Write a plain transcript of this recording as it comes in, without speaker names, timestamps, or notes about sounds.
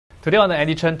Today on the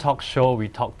Andy Chen Talk Show, we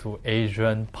talk to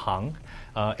Adrian Pang.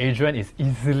 Adrian is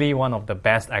easily one of the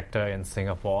best actors in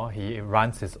Singapore. He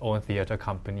runs his own theatre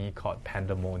company called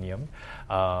Pandemonium.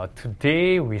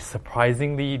 Today, we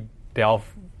surprisingly delve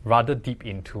rather deep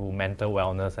into mental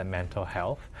wellness and mental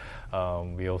health.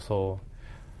 We also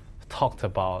talked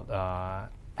about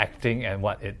acting and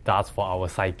what it does for our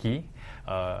psyche.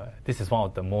 This is one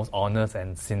of the most honest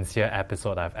and sincere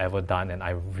episodes I've ever done, and I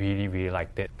really, really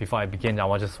liked it. Before I begin,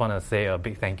 I just want to say a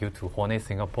big thank you to Horne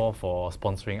Singapore for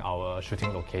sponsoring our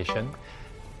shooting location.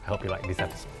 I hope you like this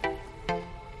episode.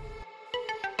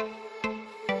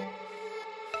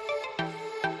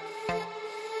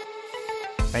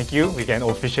 Thank you. We can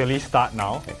officially start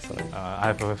now. Excellent. I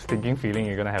have a stinking feeling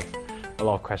you're going to have a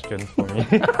lot of questions for me.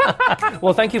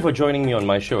 Well, thank you for joining me on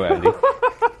my show, Andy.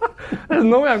 There's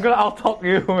no way I'm going to out-talk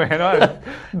you, man. I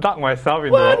dug myself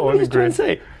into my own What are you trying to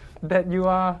grave. say? That you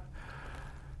are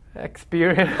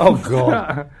experienced. Oh,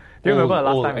 God. Do you remember the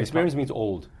last old. time we Experience means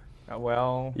old. talked?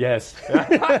 Well... Yes.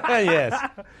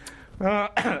 Yes.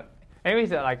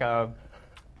 Anyways, I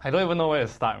don't even know where to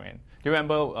start, man. Do you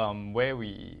remember where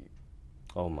we...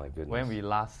 Oh, my goodness. When we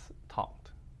last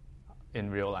talked in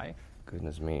real life?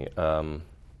 Goodness me. I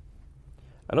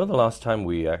know the last time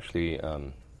we actually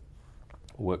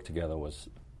worked together was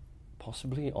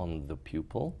possibly on The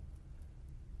Pupil.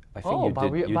 I think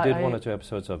you did one or two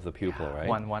episodes of The Pupil, right?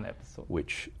 One episode.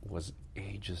 Which was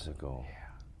ages ago. Yeah.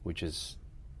 Which is...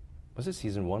 Was it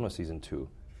season 1 or season 2?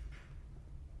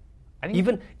 I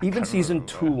think Even season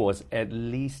 2 was at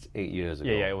least 8 years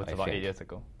ago. Yeah, it was I about think. 8 years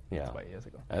ago. Yeah. It was about 8 years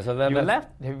ago. So then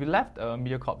Have you left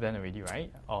MediaCorp then already,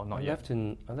 right? Or not I yet?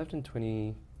 left in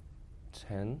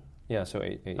 2010. Yeah, so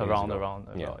eight years Around ago.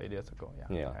 about 8 years ago. Yeah.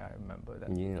 Yeah. I remember that.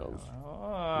 Years.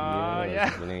 Oh, Years. yeah.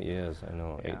 It's been 8 years. I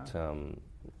know. Yeah.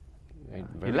 Eight You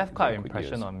very, left quite very an quick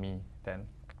impression years. on me then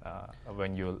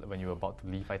when you were about to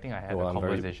leave. I think I had Well, a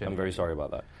conversation. I'm very with sorry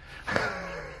about that.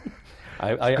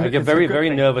 I good- get it's a very, good very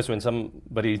thing. nervous when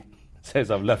somebody says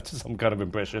I've left some kind of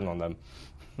impression on them.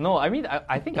 you. No, I mean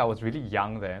I think I was really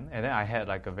young then, and then I had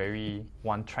like a very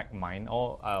one-track mind.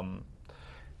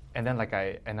 And then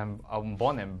I'm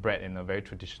born and bred in a very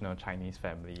traditional Chinese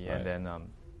family, Right. and then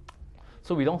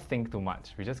so we don't think too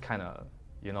much. We just kind of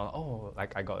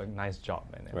I got a nice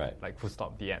job, and then, Right. like full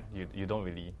stop, the end. You don't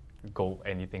really go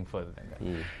anything further than that.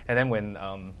 Mm. And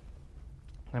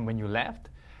then when you left,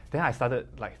 then I started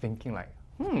thinking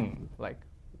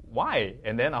why?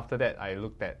 And then after that, I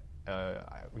looked at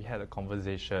we had a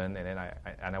conversation, and then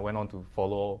I went on to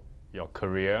follow your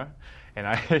career, and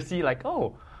I see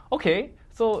okay,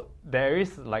 so there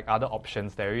is other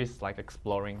options. There is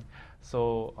exploring.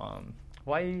 So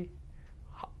why?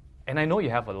 And I know you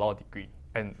have a law degree,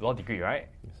 right?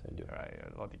 Yes, I do. Right,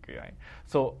 a law degree, right?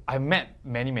 So I met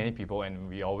many people, and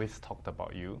we always talked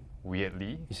about you.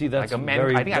 Weirdly, You see, that's I think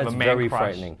I have a man very crush.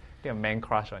 frightening. I think a man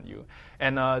crush on you,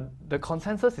 and the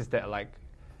consensus is that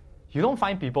you don't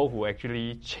find people who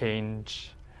actually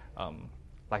change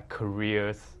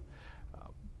careers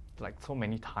so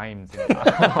many times in their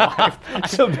life.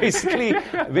 So basically,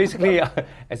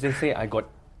 as they say, I got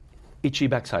itchy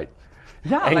backside.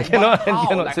 Yeah, And cannot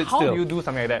sit how still. do you do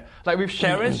something like that? Like with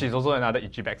Sharon, she's also another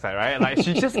itchy backside, right?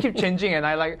 She just keep changing, and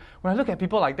when I look at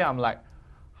people like that, I'm like,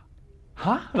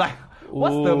 huh?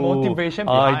 What's the motivation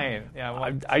behind?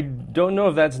 I don't know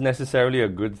if that's necessarily a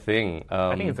good thing.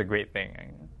 I think it's a great thing.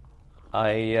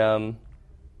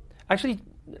 Actually,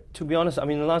 to be honest, I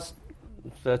mean, the last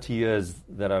 30 years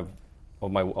that of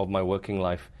my working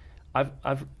life,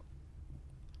 I've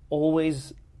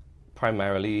always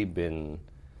primarily been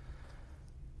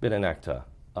an actor,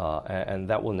 and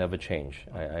that will never change.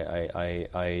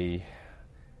 I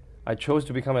chose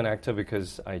to become an actor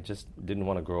because I just didn't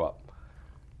want to grow up,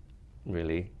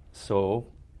 really. So,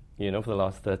 for the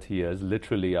last 30 years,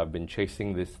 literally, I've been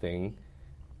chasing this thing,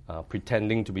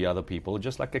 pretending to be other people,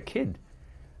 just like a kid,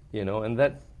 and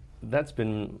that's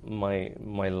been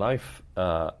my life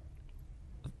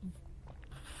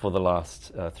for the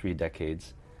last 3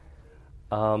 decades.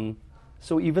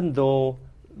 So even though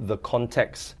the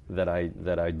context that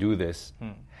I do this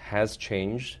has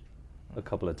changed a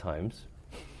couple of times,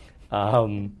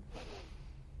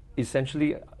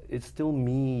 essentially it's still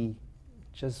me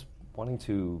just wanting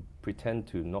to pretend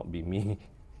to not be me.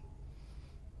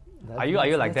 Are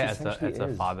you like that essentially as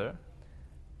a father?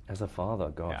 As a father,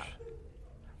 gosh. Yeah.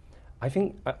 I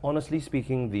think, honestly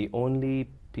speaking, the only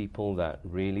people that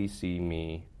really see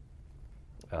me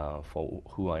for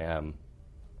who I am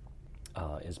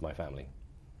is my family.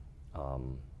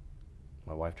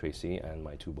 My wife Tracy and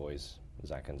my 2 boys,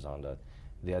 Zach and Zander.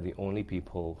 They are the only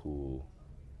people who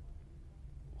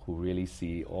who really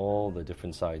see all the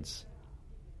different sides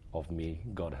of me.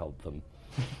 God help them,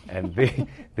 and they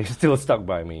still stuck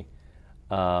by me,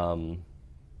 and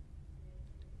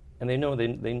they know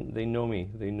me.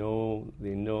 They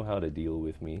know how to deal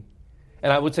with me.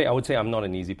 And I would say I'm not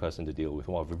an easy person to deal with.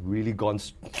 Well, I've really gone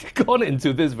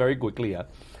into this very quickly.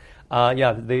 They're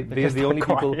the only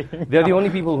people. They're the only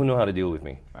people who know how to deal with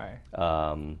me. Right.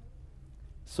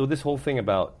 So this whole thing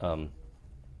about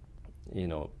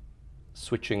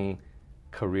switching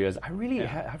careers, I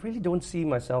really don't see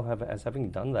myself as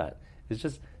having done that. It's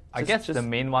just I guess the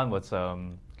main one was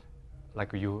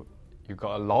like you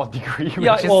got a law degree. Which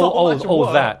yeah, is so much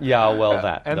work. That. Yeah, well,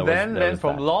 that. And then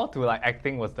from law to like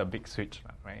acting was the big switch,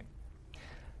 right?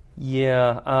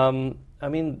 Yeah, I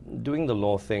mean, doing the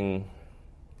law thing.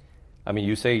 I mean,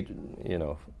 you say,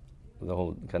 the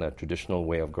whole kind of traditional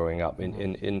way of growing up.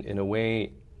 In a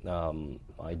way,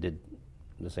 I did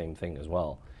the same thing as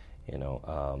well,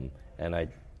 and I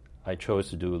chose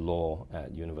to do law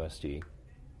at university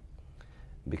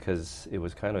because it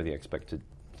was kind of the expected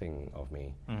thing of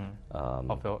me. In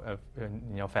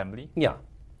your family? Yeah.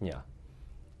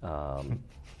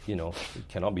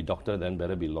 Cannot be doctor, then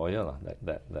better be lawyer,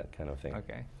 that kind of thing.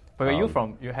 Okay. But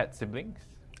you had siblings?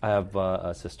 I have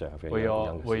a sister.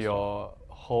 Were your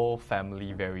whole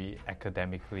family very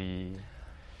academically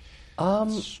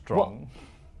strong?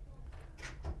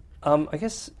 Well, I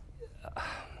guess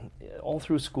all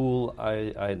through school,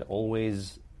 I'd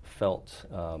always felt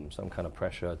some kind of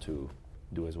pressure to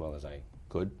do as well as I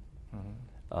could.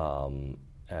 And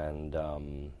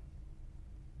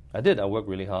I did. I worked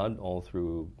really hard all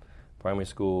through primary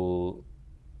school,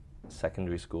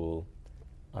 secondary school,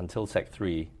 until Sec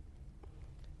 3,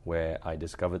 where I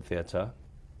discovered theatre,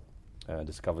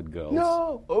 discovered girls.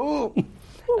 No! Oh!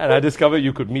 And I discovered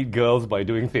you could meet girls by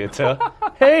doing theatre.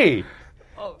 Hey!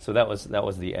 Oh. So that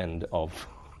was the end of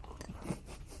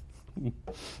an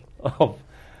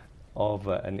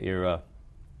era.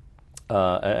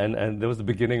 And that was the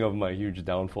beginning of my huge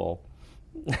downfall,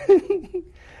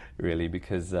 really,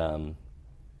 because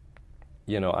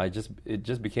it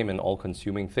just became an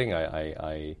all-consuming thing.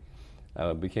 I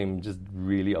became just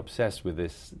really obsessed with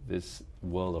this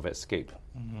world of escape.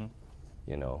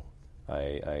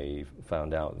 I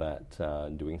found out that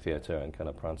doing theatre and kind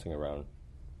of prancing around,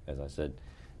 as I said,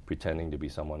 pretending to be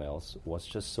someone else was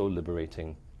just so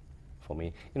liberating for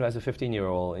me. As a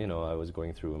 15-year-old, I was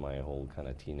going through my whole kind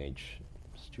of teenage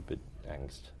stupid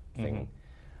angst thing.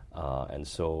 And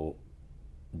so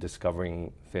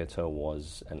discovering theatre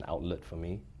was an outlet for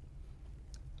me,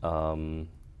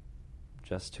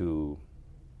 just to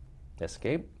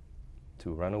escape,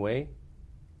 to run away,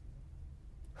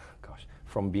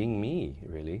 from being me,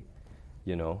 really.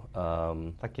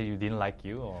 Like you didn't like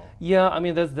you, or yeah, I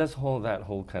mean that's that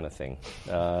whole kind of thing.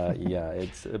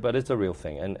 But it's a real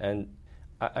thing, and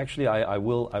I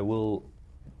will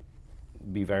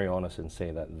be very honest and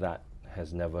say that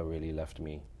has never really left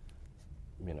me.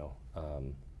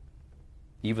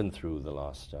 Even through the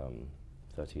last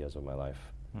 30 years of my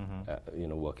life,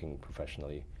 working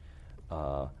professionally,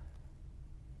 a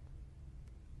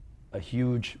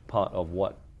huge part of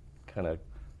what kind of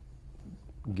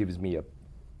gives me a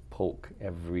poke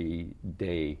every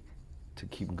day to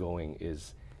keep going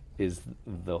is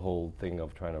the whole thing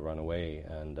of trying to run away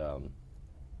and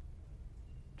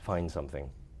find something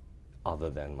other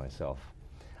than myself.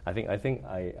 I think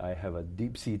I have a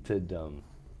deep-seated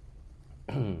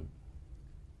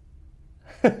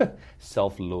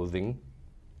self-loathing,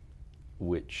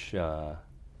 which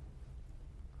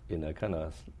in a kind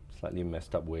of slightly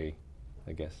messed up way,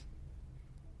 I guess,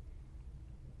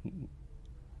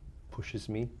 pushes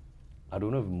me. I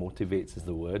don't know if motivates is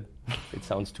the word. It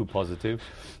sounds too positive,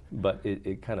 but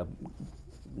it kind of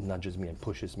nudges me and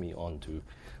pushes me on to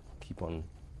keep on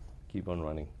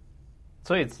running.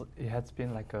 So it has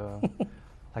been like a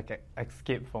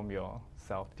escape from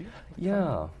yourself. Do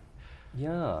you?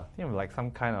 Yeah. Like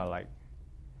some kind of like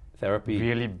therapy.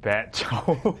 Really bad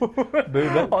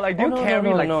childhood. Or like do you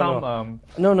carry No.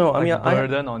 I mean,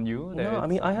 burden on you? No, I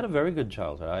mean I had a very good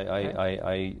childhood.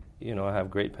 I have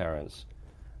great parents,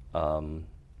 and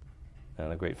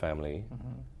a great family,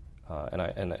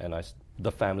 and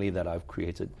the family that I've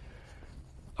created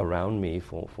around me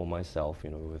for myself,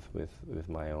 with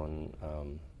my own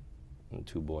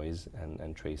 2 boys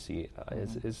and Tracy,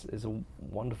 is a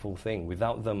wonderful thing.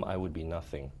 Without them, I would be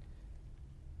nothing.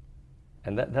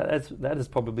 And that is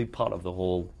probably part of the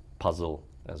whole puzzle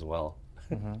as well,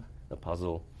 the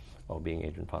puzzle of being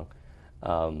Adrian Pang.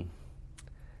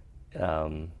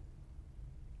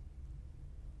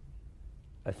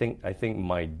 I think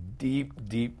my deep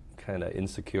kind of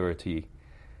insecurity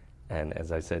And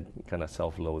as I said, kind of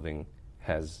self-loathing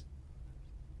has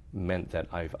meant that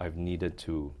I've needed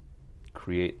to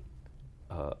create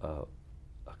a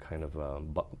kind of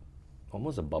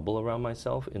almost a bubble around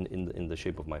myself in the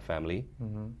shape of my family,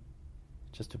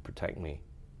 just to protect me.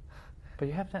 But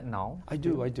you have that now? I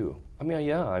do. I mean,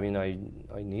 yeah. I mean, I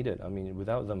need it. I mean,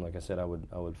 without them, like I said, I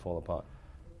would fall apart.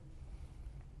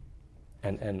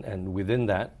 And within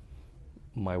that,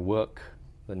 my work,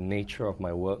 the nature of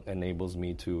my work, enables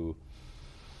me to,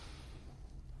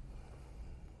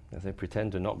 as I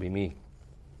pretend to not be me,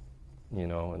 you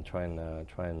know, and try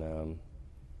and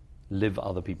live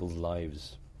other people's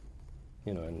lives,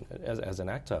 you know, and as an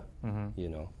actor, you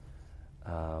know.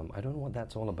 I don't know what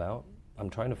that's all about. I'm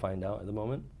trying to find out at the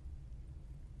moment.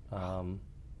 And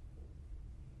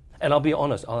I'll be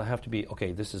honest, I'll have to be,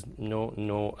 okay, this is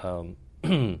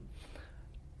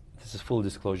this is full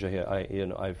disclosure here.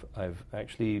 I've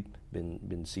actually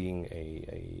been seeing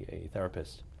a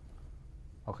therapist.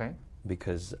 Okay.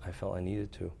 Because I felt I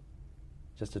needed to,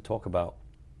 just to talk about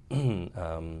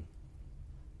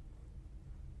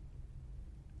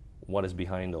what is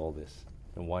behind all this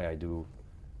and why I do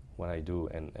what I do,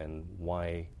 and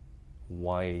why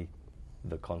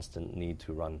the constant need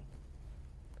to run.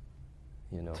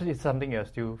 You know. So it's something you're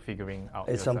still figuring out.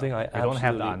 It's yourself. something I don't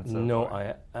have the answer. No,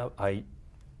 I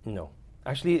no.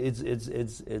 Actually, it's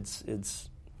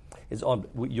odd.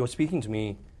 You're speaking to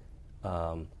me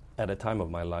at a time of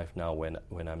my life now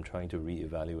when I'm trying to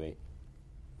reevaluate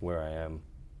where I am,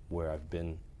 where I've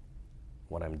been,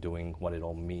 what I'm doing, what it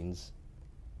all means,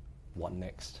 what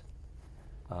next.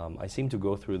 I seem to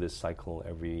go through this cycle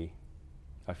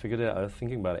I figured it out, I was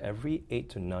thinking about it, every 8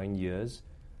 to 9 years,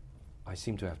 I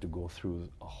seem to have to go through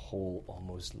a whole,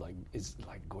 almost like, it's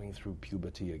like going through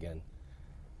puberty again,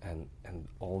 and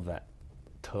all that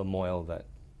turmoil that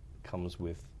comes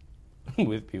with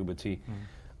with puberty.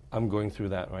 I'm going through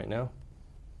that right now.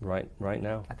 Right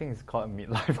now. I think it's called a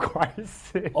midlife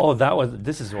crisis. Oh,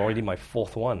 this is already my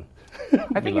fourth one.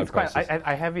 I think it's quite.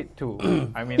 I have it too.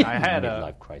 I mean, I had a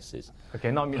midlife crisis. Okay,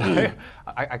 not midlife.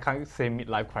 I can't say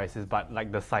midlife crisis, but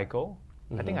like the cycle.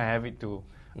 I think I have it too.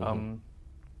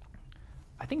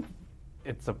 I think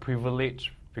it's a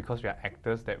privilege because we are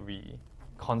actors that we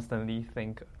constantly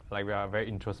think, like, we are very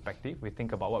introspective. We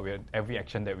think about every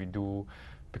action that we do,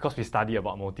 because we study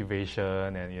about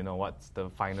motivation and, you know, what's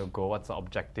the final goal, what's the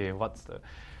objective, what's the,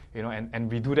 you know,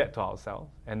 and we do that to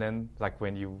ourselves. And then, like,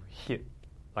 when you hit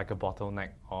like a bottleneck,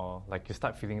 or like you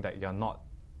start feeling that you're not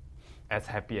as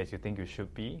happy as you think you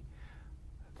should be,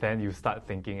 then you start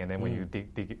thinking, and then when you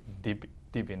dig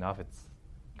deep enough, it's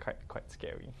quite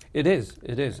scary. It is,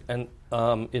 and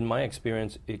in my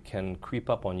experience, it can creep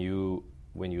up on you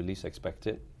when you least expect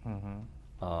it.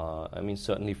 I mean,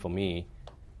 certainly for me,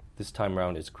 this time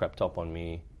around, it's crept up on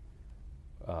me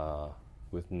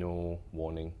with no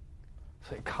warning.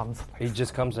 So it comes. It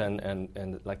just comes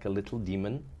and like a little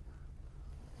demon,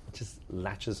 it just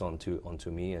latches onto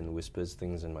me and whispers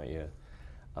things in my ear,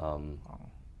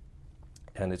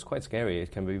 and it's quite scary.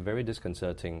 It can be very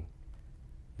disconcerting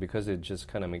because it just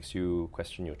kind of makes you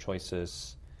question your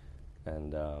choices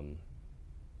and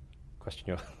question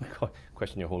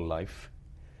your whole life,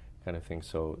 kind of thing.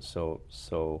 So.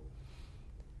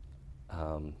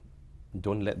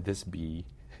 Don't let this be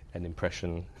an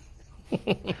impression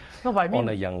no, but I mean, on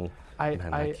a young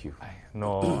man like you.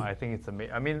 I think it's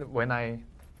amazing. I mean, when I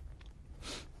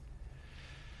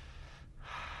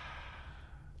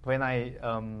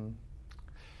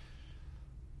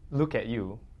look at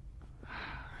you,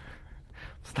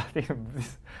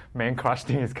 this man crush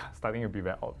thing is starting to be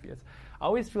very obvious. I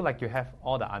always feel like you have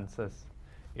all the answers,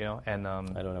 you know, and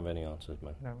I don't have any answers,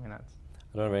 man. No, I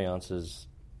don't have any answers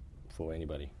for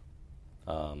anybody,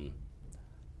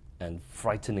 and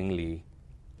frighteningly,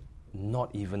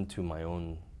 not even to my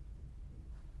own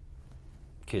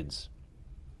kids.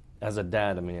 As a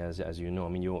dad, I mean, as you know, I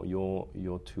mean,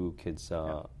 your two kids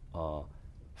are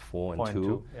 4 and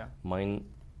 2. Yeah. Mine,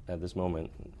 at this moment,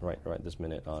 right this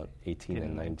minute, are 18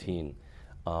 and 19.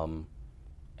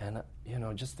 And you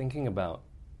know, just thinking about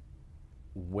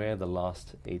where the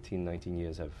last 18, 19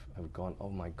 years have gone, oh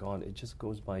my God, it just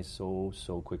goes by so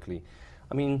quickly.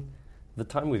 I mean, the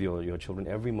time with your children,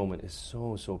 every moment is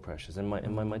so precious. And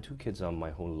my two kids are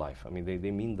my whole life. I mean,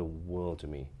 they mean the world to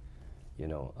me, you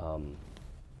know.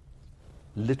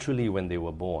 Literally when they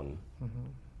were born,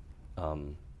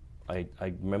 I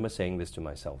remember saying this to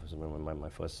myself. When my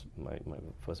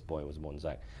first boy was born,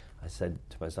 Zach, I said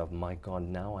to myself, my God,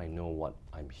 now I know what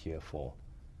I'm here for.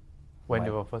 When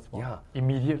they were first born? Yeah.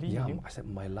 Immediately? Yeah, I said,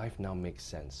 my life now makes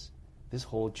sense. This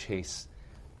whole chase,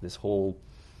 this whole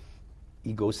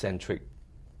egocentric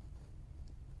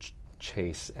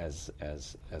chase as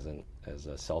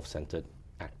a self-centered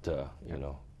actor, you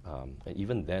know. And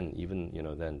even then,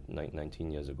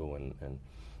 19 years ago, and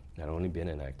I'd only been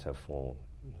an actor for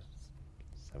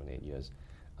 7-8 years.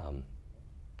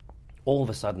 All of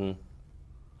a sudden,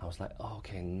 I was like, oh,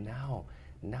 okay, now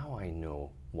I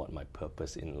know what my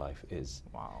purpose in life is.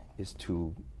 Wow. Is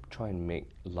to try and make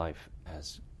life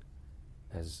as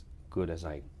good as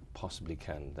I possibly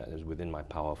can, that is within my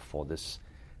power for this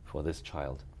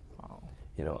child. Wow.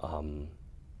 You know,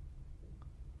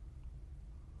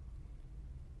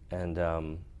 and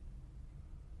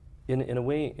in a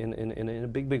way, in a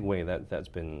big way, that's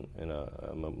been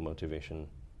a motivation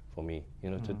for me.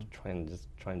 You know, to try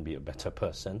and be a better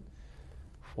person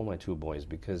for my two boys,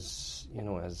 because you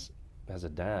know, as a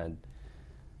dad,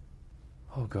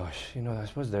 oh gosh, you know, I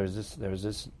suppose there's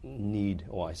this need,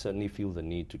 or I certainly feel the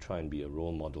need to try and be a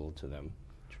role model to them,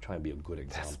 to try and be a good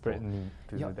example. Desperate need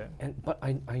to do that. But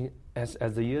I as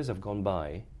the years have gone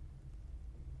by,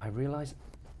 I realized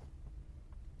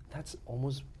that's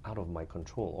almost out of my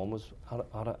control. Almost out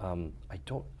of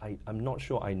I'm not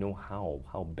sure I know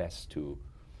how best to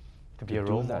be a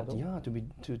role that. model. Yeah,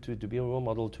 to be a role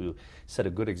model, to set a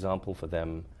good example for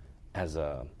them as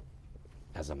a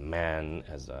man,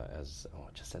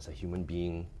 just as a human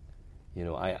being. You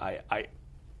know, I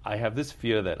have this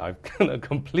fear that I've kind of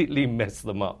completely messed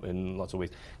them up in lots of ways,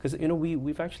 because you know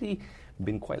we've actually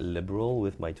been quite liberal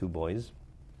with my two boys.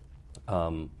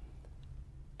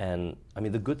 And I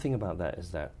mean, the good thing about that is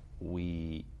that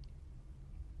we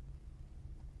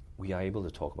are able to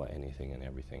talk about anything and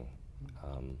everything.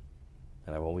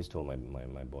 And I've always told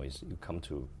my boys, you come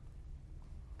to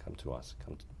us,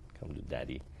 come to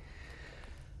Daddy.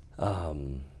 I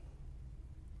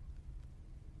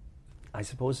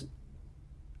suppose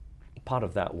part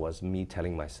of that was me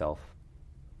telling myself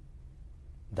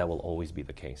that will always be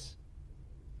the case,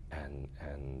 and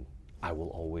I will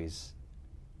always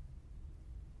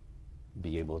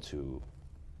be able to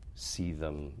see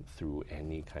them through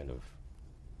any kind of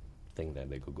thing that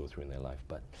they could go through in their life.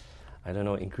 But I don't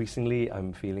know, increasingly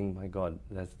I'm feeling, my God,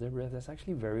 there's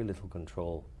actually very little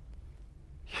control.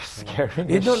 You're scaring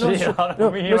the shit out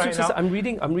of me right now. I'm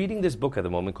reading this book at the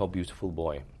moment called Beautiful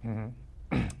Boy.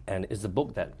 And it's a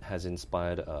book that has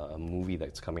inspired a movie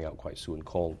that's coming out quite soon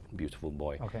called Beautiful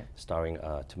Boy, starring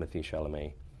Timothée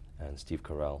Chalamet and Steve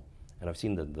Carell. And I've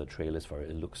seen the trailers for it.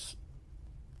 It looks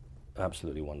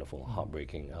absolutely wonderful,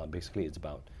 heartbreaking. Basically, it's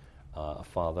about a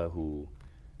father who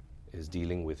is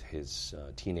dealing with his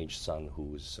teenage son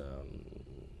who's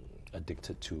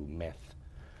addicted to meth.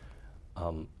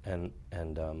 So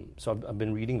I've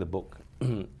been reading the book,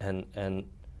 and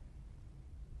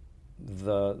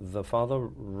the father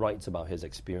writes about his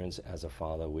experience as a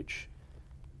father, which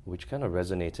kind of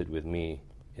resonated with me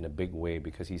in a big way,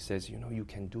 because he says, you know, you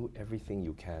can do everything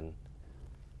you can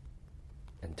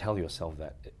and tell yourself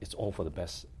that it's all for the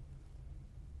best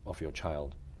of your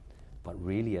child. But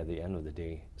really, at the end of the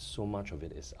day, so much of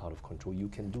it is out of control. You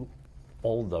can do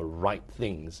all the right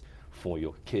things for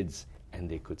your kids, and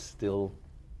they could still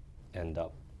end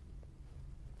up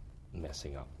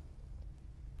messing up.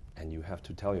 And you have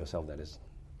to tell yourself that it's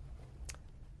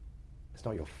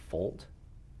not your fault.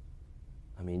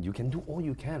 I mean, you can do all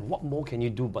you can. What more can you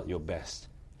do but your best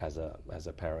as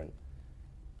a parent?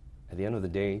 At the end of the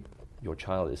day, your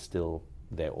child is still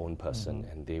their own person,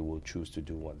 and they will choose to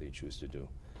do what they choose to do.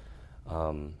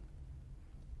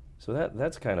 So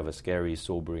that's kind of a scary,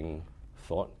 sobering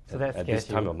thought at this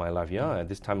time of my life. Yeah, at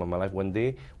this time of my life,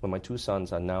 when my two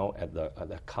sons are now at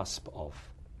the cusp of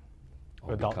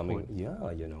becoming,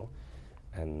 you know,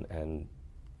 and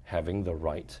having the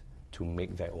right to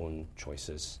make their own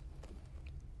choices.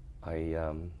 I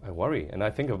worry, and I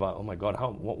think about, oh my God,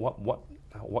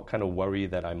 what kind of worry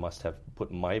that I must have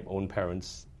put my own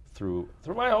parents through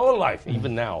my whole life,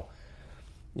 even now.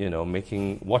 You know,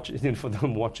 for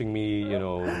them watching me, you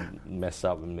know, mess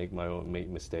up and make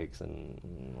mistakes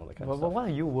and all that kind of stuff. But what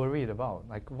are you worried about?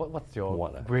 Like, what's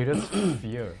your greatest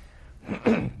fear?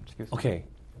 Excuse me. Okay.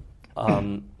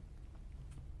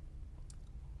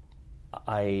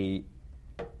 I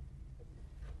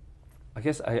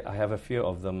guess I have a fear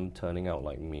of them turning out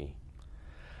like me.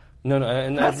 No,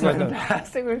 and that's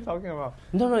fantastic. We're talking about.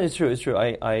 No, it's true.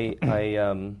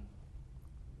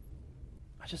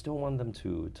 I just don't want them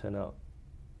to turn out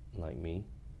like me.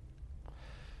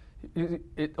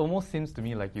 It almost seems to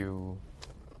me like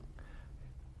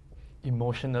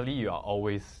emotionally you are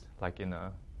always like in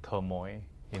a turmoil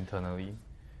internally.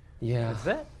 Yeah. Is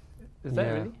that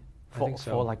really? I think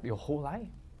so. For like your whole life?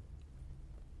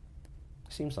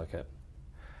 Seems like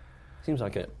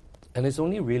it. And it's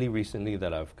only really recently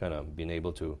that I've kind of been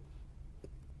able to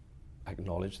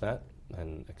acknowledge that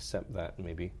and accept that,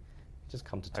 maybe just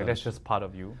come to terms. Like that's just part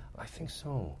of you. I think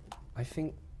so. I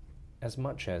think as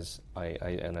much as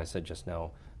I said just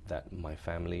now that my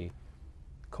family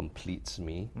completes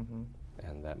me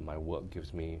and that my work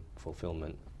gives me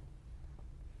fulfillment,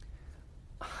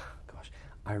 gosh,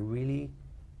 I really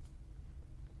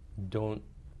don't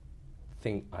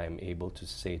think I'm able to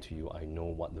say to you I know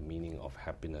what the meaning of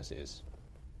happiness is.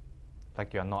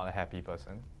 Like you're not a happy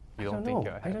person. You I don't think know.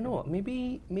 you're happy. I don't know.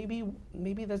 Maybe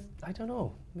that's, I don't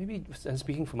know. Maybe, and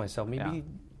speaking for myself, maybe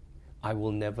I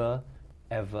will never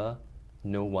ever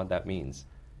know what that means.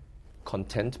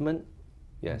 Contentment,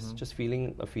 yes, just a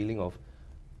feeling of,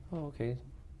 oh, okay,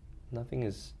 nothing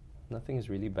is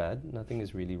really bad, nothing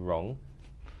is really wrong.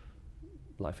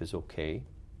 Life is okay.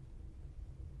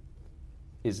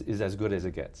 Is as good as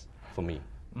it gets for me,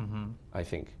 I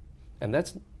think, and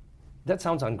that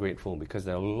sounds ungrateful because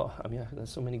there are a lot. I mean, there's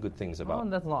so many good things about.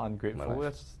 No, that's not ungrateful.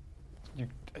 That's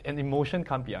an emotion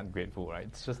can't be ungrateful, right?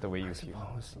 It's just the way you feel.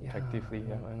 Objectively,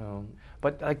 yeah. I know.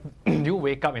 But like, you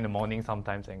wake up in the morning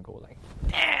sometimes and go like,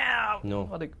 "Damn!" No.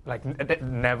 That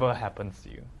never happens to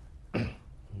you.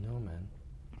 No, man.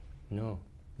 No.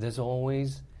 There's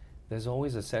always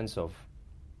a sense of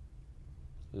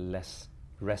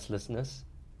restlessness.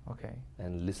 Okay.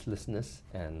 And listlessness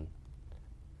and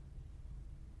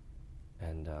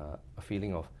a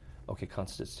feeling of, okay, can't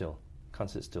sit still,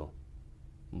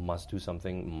 must do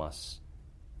something,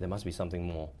 there must be something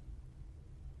more,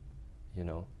 you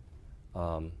know.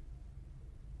 I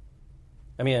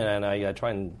mean, and I try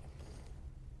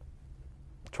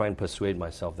and persuade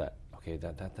myself that, okay,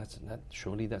 that's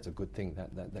surely that's a good thing,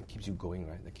 that keeps you going,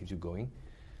 right? That keeps you going.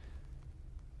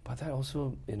 But that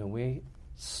also, in a way,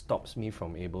 stops me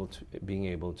from being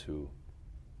able to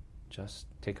just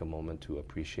take a moment to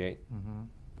appreciate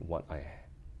what I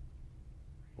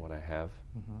have.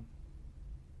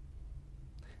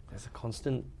 There's a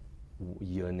constant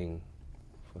yearning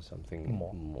for something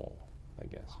more, I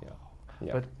guess.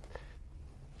 Yeah. But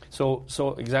so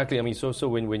exactly. I mean, so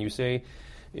when you say,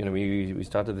 you know, we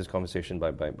started this conversation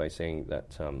by saying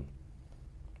that.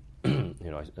 You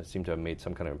know, I seem to have made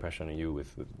some kind of impression on you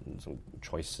with some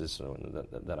choices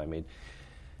that I made.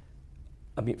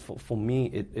 I mean, for me,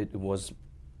 it was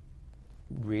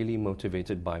really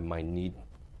motivated by my need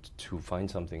to find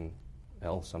something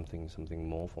else, something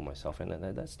more for myself, and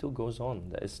that still goes on.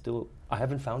 That is still, I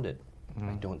haven't found it.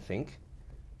 I don't think.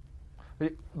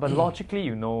 But logically,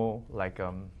 you know, like,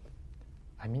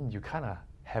 I mean, you kind of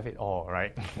have it all,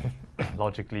 right?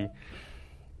 Logically.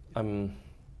 I mean,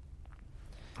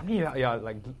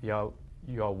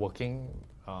 you're working,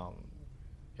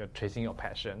 you're chasing your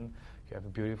passion. You have a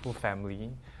beautiful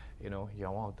family. You know, you're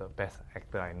one of the best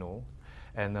actor I know,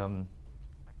 and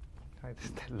that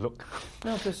look.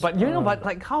 No, but you know, but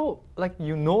like how, like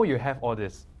you know, you have all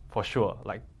this for sure.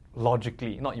 Like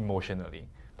logically, not emotionally,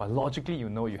 but logically, you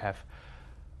know, you have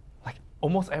like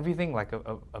almost everything like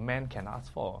a man can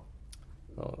ask for.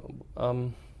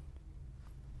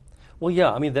 Well,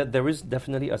 yeah. I mean, there is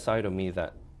definitely a side of me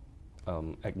that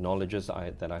acknowledges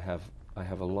that I have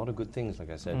a lot of good things, like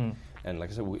I said, and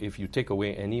like I said, if you take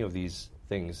away any of these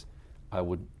things, I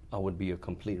would be a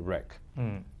complete wreck.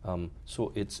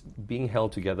 So it's being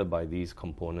held together by these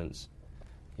components,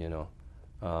 you know.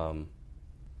 God,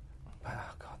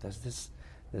 there's this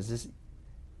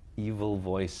evil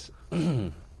voice.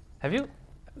 Have you?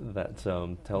 That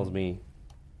tells me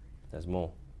there's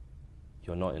more.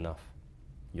 You're not enough.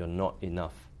 You're not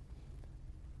enough.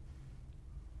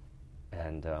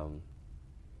 And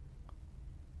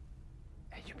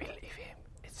you believe him.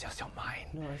 It's just your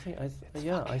mind. No, I think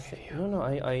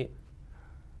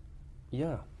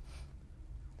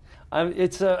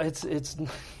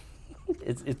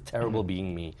it's terrible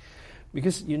being me,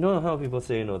 because you know how people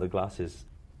say, you know, the glass is,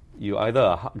 you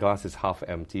either glass is half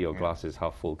empty or glass is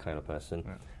half full kind of person.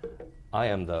 I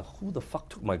am the who the fuck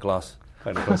took my glass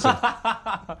kind of person.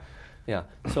 Yeah.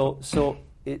 So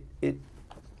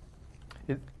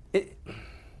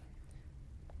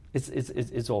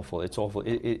it's awful. It's awful.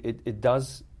 It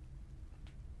does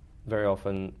very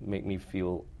often make me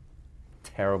feel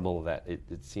terrible that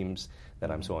it seems that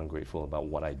I'm so ungrateful about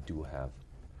what I do have.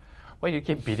 Well, you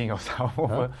keep beating yourself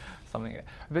over something.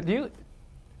 But do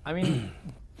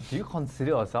you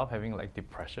consider yourself having like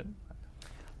depression?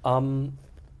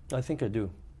 I think I do.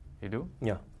 You do?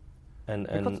 Yeah.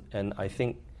 And I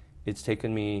think it's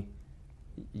taken me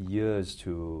years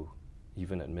to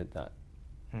even admit that.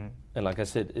 And like I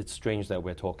said, it's strange that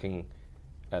we're talking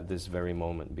at this very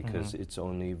moment, because it's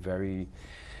only very,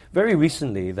 very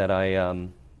recently that I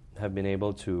have been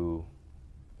able to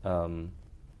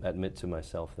admit to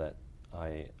myself that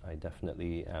I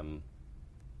definitely am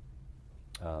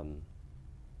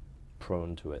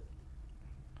prone to it.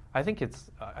 I think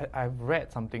it's. I've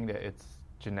read something that it's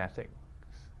genetic.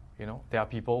 You know, there are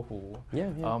people who.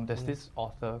 There's this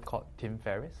author called Tim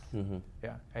Ferriss. Mm-hmm.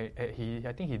 Yeah,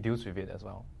 I think he deals with it as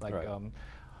well. Like, Right.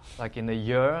 Like in a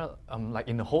year, like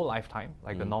in the whole lifetime,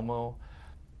 like the Mhm. normal,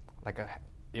 like a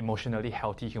emotionally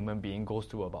healthy human being goes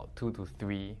through about 2 to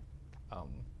 3,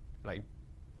 like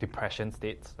depression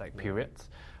states, like periods.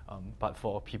 But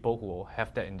for people who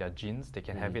have that in their genes, they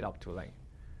can have it up to like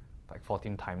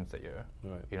 14 times a year.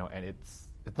 Right. You know, and it's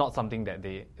not something that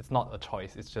it's not a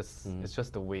choice. It's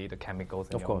just the way the chemicals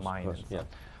in Of your course, mind of and course, stuff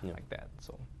yeah. like that.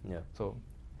 So Yeah. so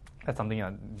that's something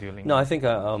you're dealing. No, I with. think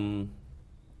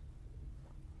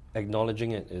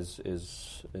acknowledging it is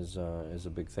a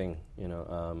big thing. You know,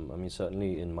 I mean,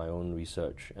 certainly in my own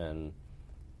research and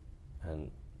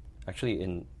actually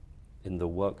in the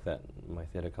work that my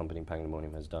theatre company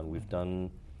Pandemonium has done, we've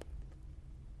done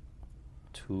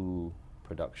 2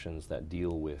 productions that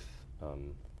deal with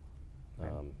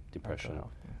depression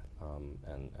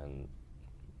and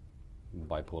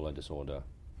bipolar disorder,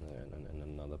 and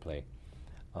another play.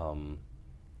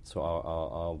 So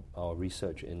our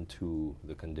research into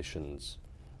the conditions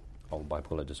of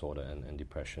bipolar disorder and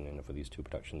depression, you know, for these 2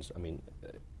 productions, I mean,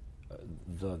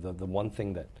 the one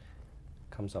thing that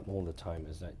comes up all the time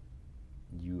is that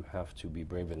you have to be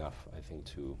brave enough, I think,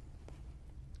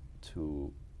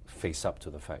 to face up to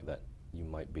the fact that you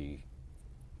might be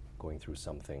going through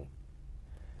something.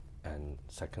 And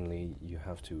secondly, you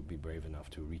have to be brave enough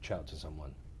to reach out to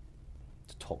someone,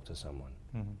 to talk to someone,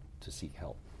 to seek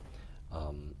help.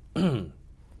 And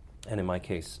in my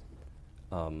case,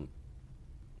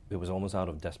 it was almost out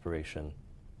of desperation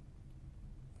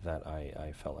that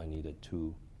I felt I needed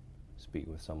to speak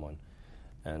with someone.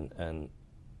 And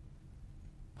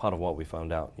part of what we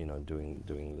found out, you know, doing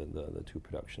the 2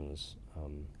 productions,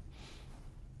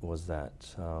 was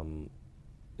that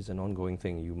it's an ongoing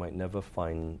thing. You might never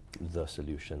find the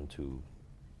solution to.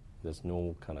 There's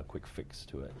no kind of quick fix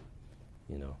to it,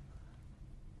 you know.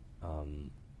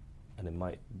 And it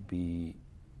might be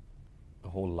a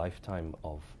whole lifetime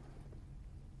of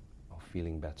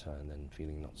feeling better and then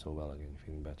feeling not so well again,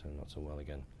 feeling better and not so well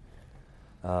again.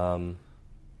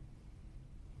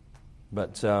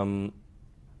 But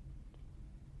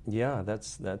yeah,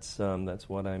 that's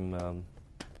what I'm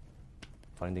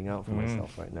finding out for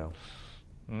myself right now.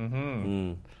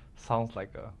 Sounds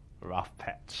like a rough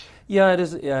patch. Yeah, it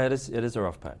is. Yeah, it is a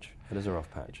rough patch. It is a rough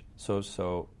patch. So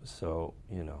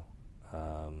you know.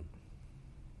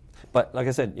 But like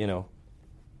I said, you know,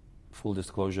 full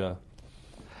disclosure,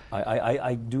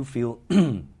 I do feel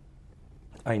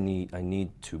I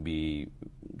need to be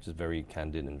just very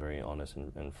candid and very honest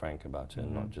and frank about it,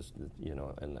 and not just, you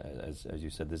know, and as you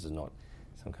said, this is not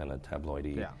some kind of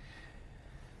tabloidy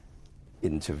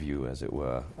interview, as it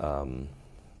were.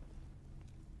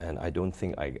 And I don't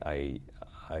think I'd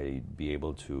be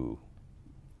able to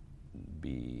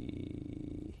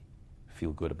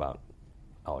feel good about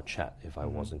our chat if I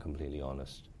wasn't completely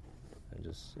honest. And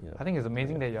just, you know, I think it's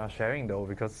amazing that you are sharing, though,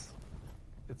 because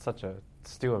it's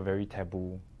still a very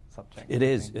taboo subject. It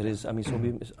is. I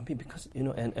mean, because, you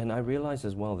know, and I realized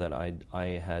as well that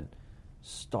I had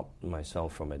stopped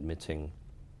myself from admitting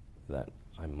that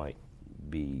I might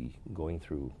be going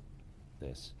through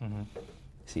this.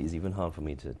 See, it's even hard for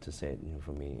me to say it. You know,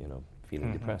 for me, you know,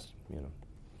 feeling depressed. You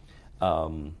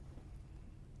know,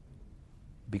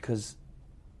 because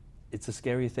it's a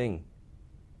scary thing.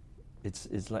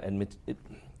 It's like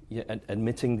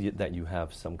admitting that you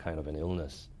have some kind of an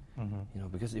illness. You know,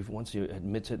 because if once you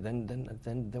admit it,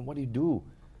 then what do you do?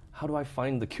 How do I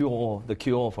find the cure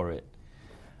for it?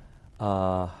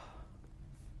 So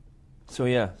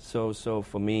yeah, so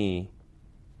for me,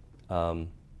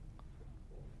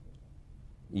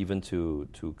 even to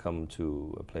come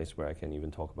to a place where I can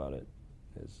even talk about it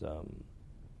is,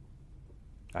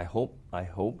 I hope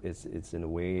it's in a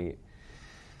way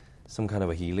some kind of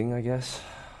a healing, I guess,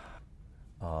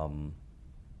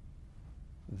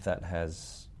 that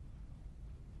has,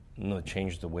 you know,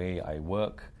 changed the way I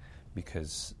work,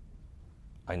 because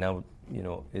I now, you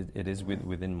know, it is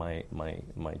within my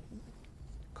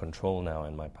control now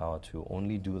and my power to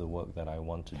only do the work that I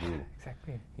want to do.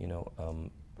 Exactly. You know,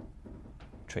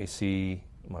 Tracy,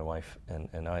 my wife,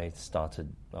 and I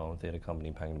started our theatre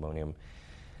company, Pandemonium,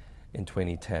 in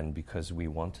 2010 because we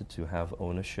wanted to have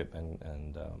ownership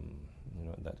and you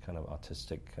know, that kind of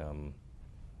artistic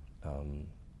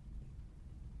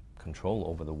control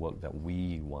over the work that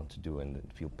we want to do and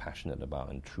feel passionate about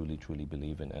and truly, truly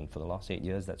believe in. And for the last 8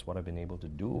 years, that's what I've been able to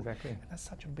do. Exactly. And that's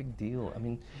such a big deal. I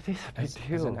mean, It is a big as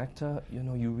deal. an actor,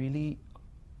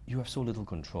 you have so little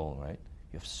control, right?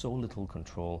 You have so little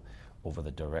control over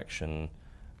the direction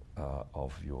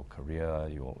of your career,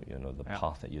 the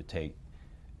path that you take.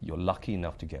 You're lucky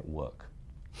enough to get work.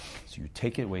 So you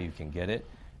take it where you can get it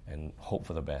and hope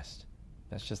for the best.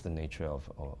 That's just the nature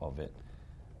of it.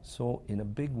 So in a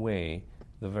big way,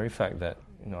 the very fact that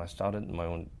I started my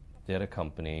own theatre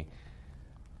company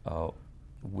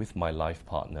with my life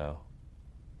partner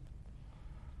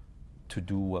to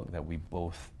do work that we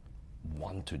both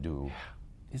want to do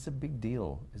is a big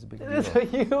deal. It's a big deal. It's a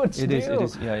huge deal. It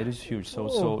is. Yeah, it is huge.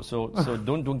 So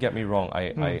don't get me wrong.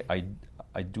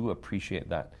 I do appreciate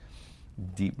that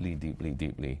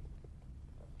deeply.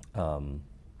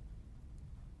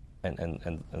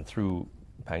 And through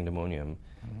Pangdemonium,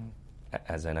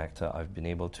 as an actor, I've been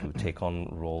able to take on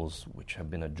roles which have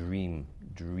been a dream,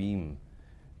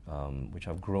 which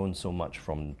I've grown so much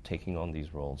from taking on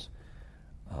these roles,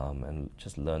 and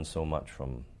just learned so much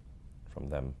from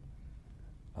them,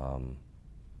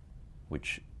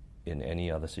 which in any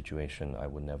other situation I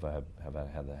would never have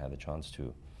had the chance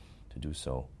to do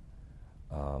so.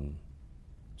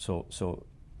 So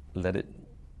let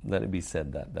it be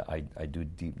said that I do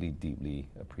deeply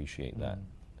appreciate that,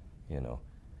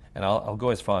 And I'll go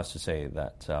as far as to say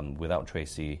that without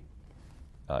Tracy,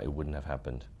 it wouldn't have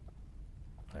happened.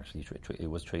 Actually, it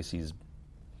was Tracy's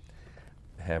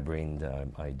harebrained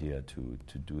idea to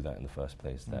do that in the first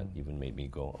place that even made me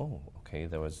go, oh, okay,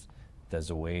 there's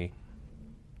a way.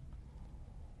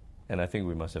 And I think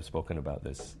we must have spoken about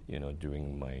this,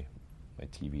 during my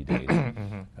TV days,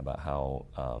 about how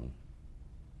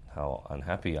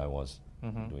unhappy I was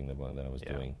doing the work that I was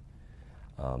doing.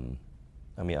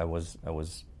 I mean,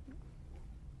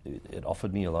 it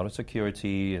offered me a lot of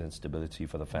security and stability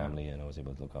for the family, and I was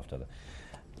able to look after the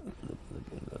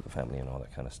family and all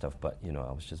that kind of stuff. But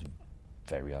I was just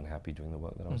very unhappy doing the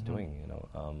work that I was doing.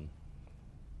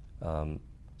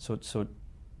 So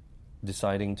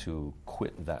deciding to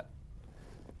quit that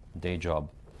day job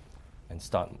and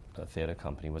start a theatre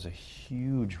company was a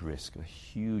huge risk, a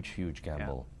huge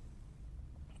gamble.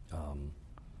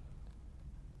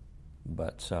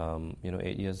 But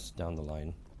 8 years down the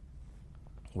line,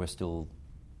 we're still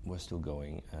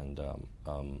going, and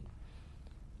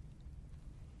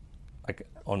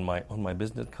on my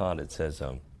business card it says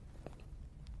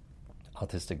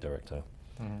artistic director,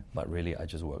 but really I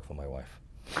just work for my wife.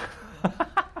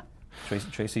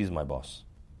 Tracy is my boss.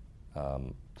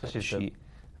 So she's the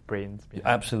brains behind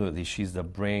absolutely, she's the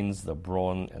brains, the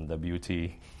brawn, and the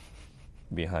beauty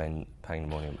behind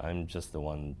Pangdemonium. I'm just the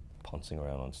one pouncing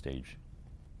around on stage,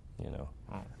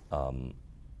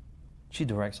 She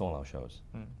directs all our shows.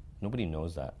 Nobody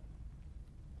knows that.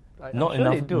 Not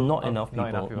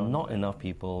enough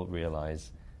people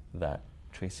realize that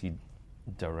Tracy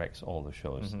directs all the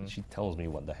shows. She tells me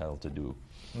what the hell to do,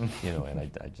 and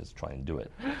I just try and do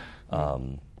it.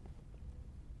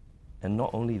 And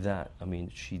not only that, I mean,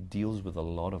 she deals with a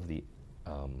lot of the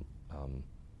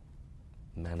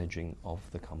managing of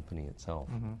the company itself.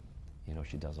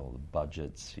 She does all the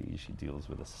budgets. She deals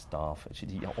with the staff.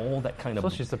 All that kind of. So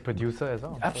she's a producer as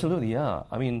well. Absolutely, yeah.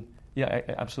 I mean,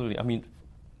 absolutely. I mean,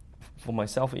 for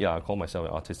myself, I call myself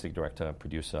an artistic director,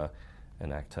 producer,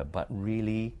 and actor. But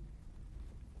really,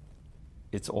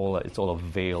 it's all a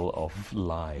veil of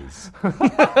lies.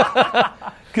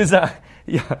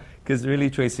 Because really,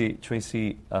 Tracy,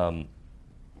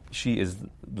 she is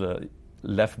the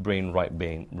left brain, right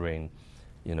brain,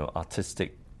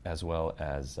 artistic as well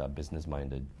as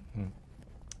business-minded.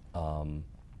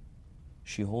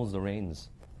 She holds the reins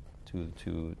to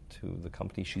the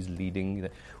company she's leading.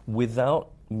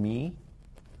 Without me,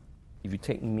 if you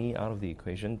take me out of the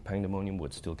equation, Pangdemonium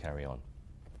would still carry on.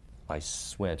 I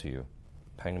swear to you,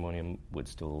 Pangdemonium would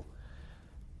still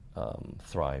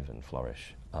thrive and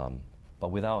flourish. But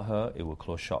without her, it will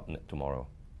close shop tomorrow.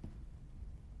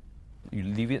 You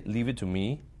leave it to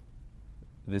me,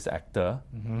 this actor,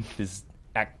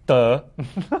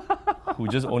 who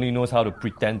just only knows how to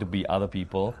pretend to be other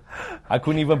people. I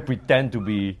couldn't even pretend to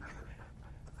be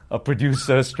a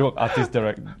producer stroke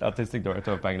artistic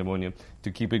director of Pangdemonium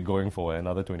to keep it going for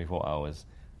another 24 hours.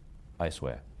 I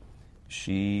swear.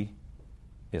 She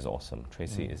is awesome.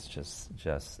 Tracy is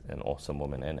just an awesome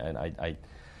woman. And I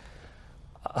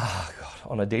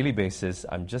on a daily basis,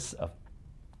 I'm just a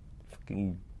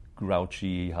fucking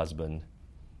grouchy husband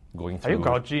going through. Are you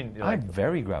grouchy? I'm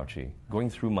very grouchy. Going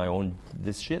through my own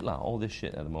all this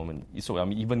shit at the moment. So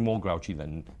I'm even more grouchy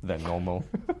than normal.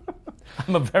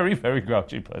 I'm a very, very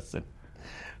grouchy person.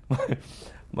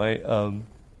 my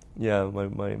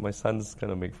sons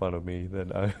kind of make fun of me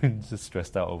that I'm just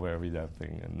stressed out over every damn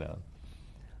thing, and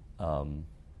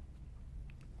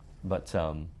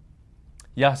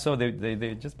so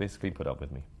they just basically put up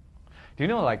with me. Do you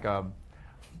know, like,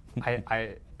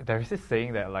 I there is this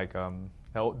saying that, like,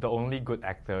 the only good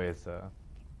actor is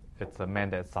it's a man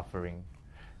that's suffering.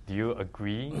 Do you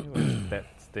agree with that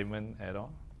statement at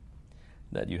all?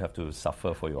 That you have to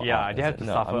suffer for your art. Yeah, you have to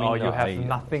suffer, or you have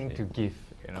nothing to give.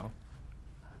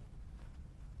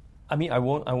 I mean, I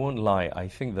won't lie. I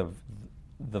think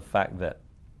the fact that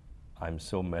I'm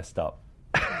so messed up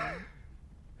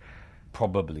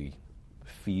probably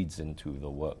feeds into the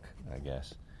work, I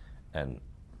guess, and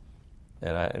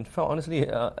honestly,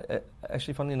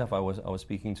 actually, funnily enough, I was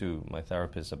speaking to my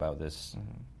therapist about this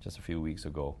just a few weeks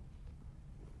ago,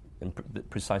 and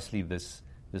precisely this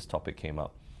topic came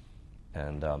up,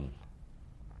 and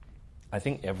I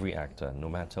think every actor, no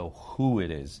matter who it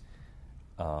is,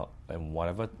 and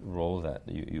whatever role that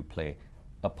you play,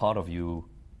 a part of you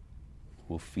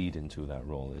will feed into that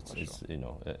role.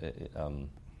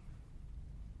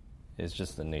 It's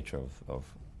just the nature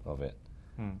of it.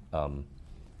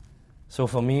 So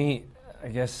for me, I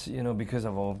guess, because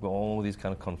of all these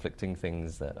kind of conflicting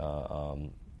things that are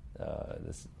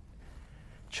this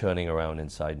churning around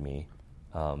inside me,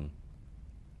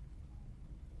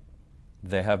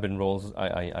 there have been roles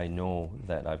I know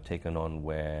that I've taken on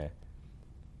where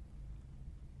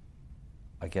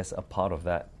I guess a part of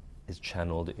that is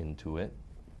channeled into it,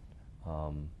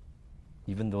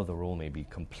 even though the role may be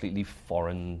completely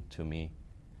foreign to me.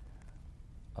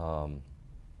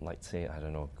 Like, say, I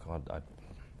don't know,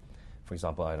 for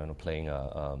example, I don't know, playing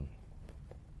a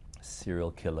serial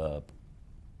killer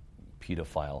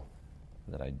pedophile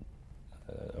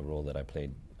a role that I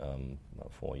played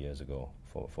about 4 years ago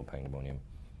for Pandemonium.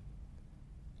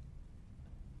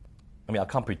 I mean, I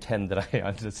can't pretend that I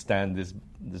understand this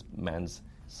man's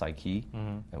psyche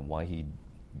and why he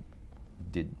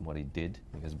did what he did,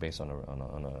 because based on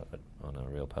a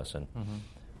real person.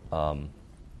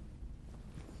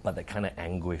 But that kind of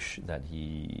anguish that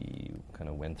he kind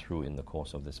of went through in the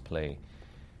course of this play,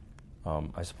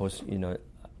 I suppose, in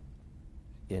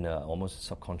a almost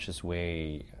subconscious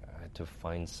way, I had to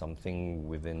find something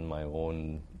within my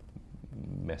own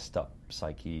messed up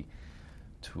psyche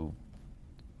to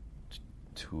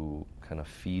kind of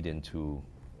feed into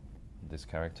this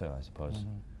character, I suppose.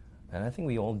 And I think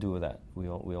we all do that. We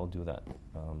all do that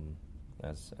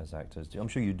as actors. I'm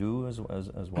sure you do as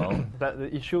well. The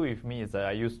issue with me is that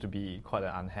I used to be quite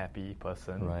an unhappy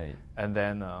person. Right. And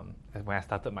then when I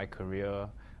started my career,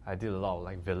 I did a lot of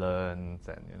like villains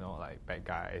and like bad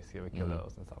guys, serial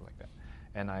killers and stuff like that.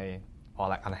 Or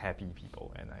like unhappy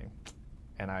people,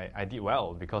 and I did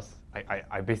well because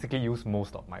I basically used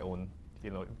most of my own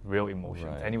real emotions,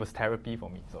 Right. and it was therapy for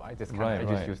me. So I just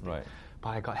used it. But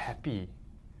I got happy.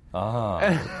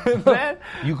 Then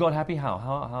you got happy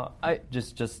how?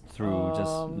 Just through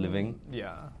just living?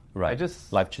 Yeah. Right.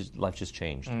 Life just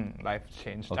changed. Life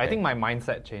changed. Okay. I think my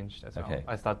mindset changed as well. Okay.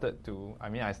 I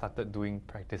started doing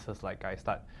practices like I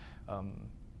start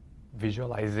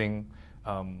visualizing.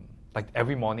 Like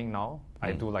every morning now,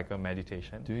 I do like a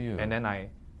meditation. Do you? And then I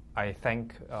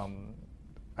thank,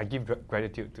 I give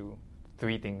gratitude to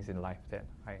 3 things in life that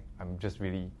I'm just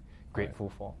really grateful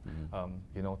for.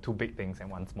 2 big things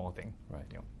and 1 small thing. Right.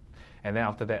 And then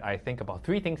after that, I think about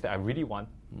 3 things that I really want,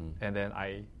 and then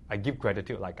I give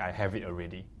gratitude like I have it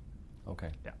already.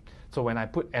 Okay. Yeah. So when I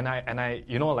put and I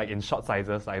like in shot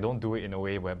sizes, I don't do it in a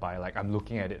way whereby like I'm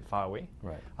looking at it far away.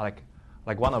 Right.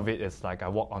 Like one of it is like I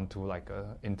walk onto like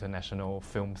a international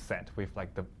film set with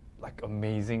like the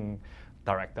amazing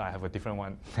director. I have a different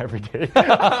one every day.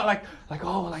 Oh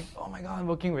my god, I'm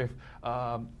working with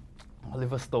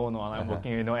Oliver Stone, or I'm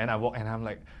working, and I walk and I'm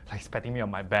like patting me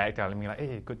on my back, telling me like,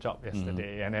 hey, good job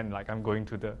yesterday, and then like I'm going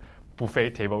to the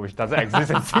buffet table which doesn't exist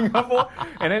in Singapore,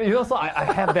 and then so I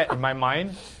have that in my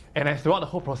mind, and throughout the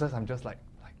whole process I'm just like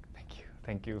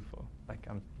thank you for like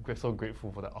I'm so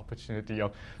grateful for the opportunity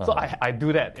of. So I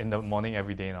do that in the morning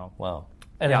every day now. Wow.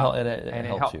 And it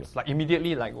helps you. Like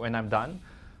immediately, like when I'm done,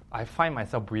 I find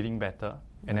myself breathing better,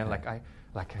 and then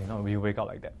we wake up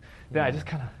like that. Then I just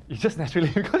it's just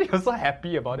naturally because you're so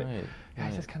happy about it. Right. Yeah,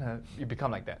 I just you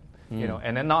become like that,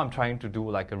 And then now I'm trying to do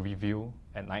like a review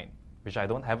at night, which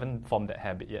haven't formed that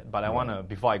habit yet. But I wanna,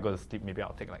 before I go to sleep, maybe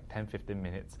I'll take like 10-15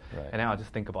 minutes, and then I'll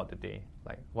just think about the day,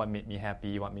 like what made me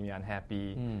happy, what made me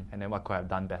unhappy, and then what could I have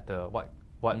done better, what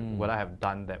would I have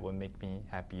done that would make me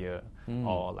happier,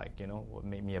 or would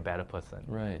make me a better person.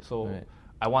 Right. So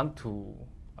I want to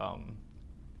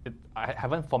I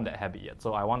haven't formed that habit yet.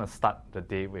 So I want to start the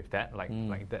day with that, like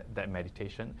that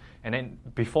meditation. And then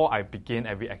before I begin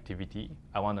every activity,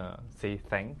 I want to say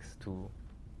thanks to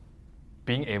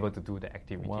being able to do the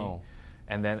activity. Wow.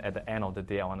 And then at the end of the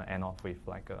day, I want to end off with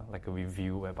like a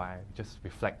review whereby I just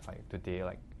reflect like the day,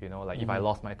 like if I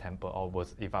lost my temper or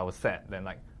if I was sad, then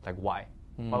like why?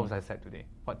 Why was I sad today?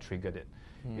 What triggered it?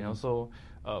 So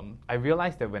I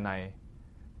realized that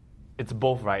it's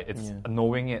both, right? It's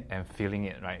knowing it and feeling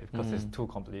it, right? Because it's two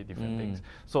completely different things.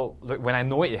 So when I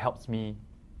know it, it helps me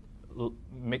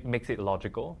makes it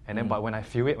logical. And then, but when I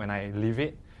feel it, when I live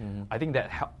it, I think that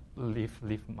helps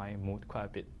lift my mood quite a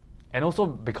bit. And also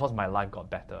because my life got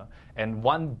better. And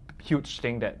one huge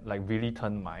thing that like really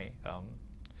turned my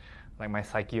my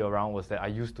psyche around was that I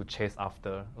used to chase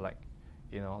after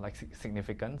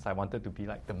significance. I wanted to be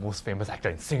like the most famous actor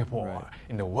in Singapore,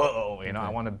 in the world. I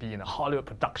want to be in a Hollywood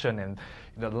production, and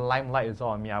the limelight is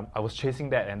all on me. I was chasing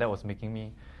that, and that was making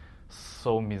me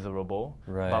so miserable.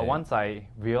 Right. But once I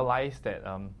realized that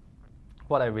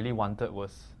what I really wanted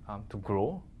was to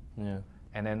grow,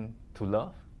 and then to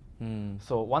love.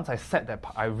 So once I set that,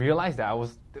 I realized that I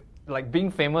was like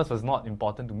being famous was not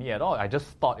important to me at all. I just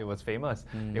thought it was famous.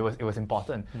 It was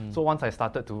important. So once I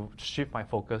started to shift my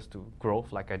focus to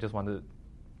growth, like I just wanted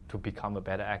to become a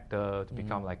better actor, to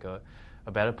become like a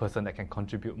better person that can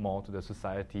contribute more to the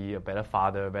society, a better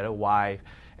father, a better wife,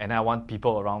 and I want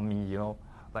people around me,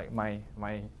 like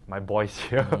my boys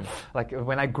here. Like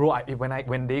when I grow,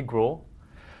 when they grow,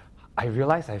 I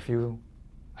realize I feel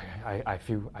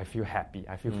happy,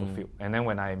 I feel fulfilled. And then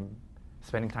when I'm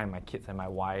spending time with my kids and my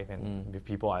wife and with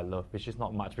people I love, which is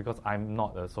not much because I'm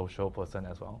not a social person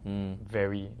as well.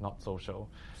 Very not social.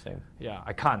 Same. Yeah,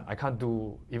 I can't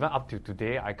do, even up to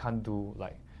today, I can't do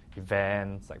like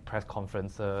events, like press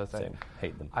conferences. Same.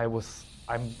 Hate them.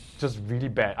 I'm just really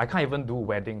bad. I can't even do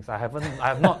weddings. I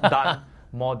have not done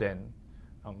more than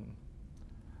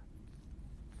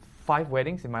 5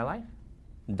 weddings in my life.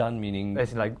 Done meaning?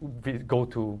 As in like go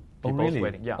to people's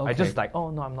wedding. Yeah, okay. I just like, oh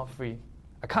no, I'm not free.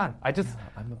 I can't. I just.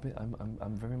 Yeah,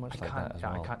 I'm very much like that as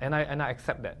well. I can't. And I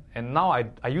accept that. And now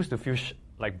I used to feel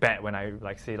like bad when I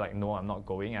like say like no, I'm not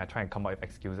going. And I try and come up with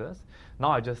excuses.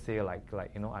 Now I just say like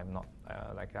I'm not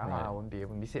I won't be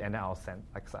able to miss it. And then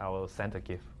I will send a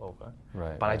gift over.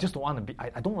 Right. But I just don't want to be.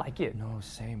 I don't like it. No,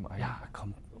 same. I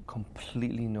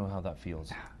completely know how that feels.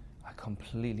 Yeah. I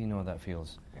completely know how that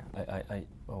feels. Yeah. I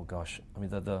oh gosh. I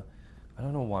mean I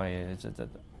don't know why it's I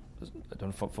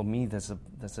don't. For me,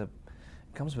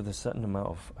 it comes with a certain amount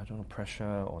of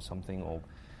pressure or something, or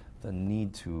the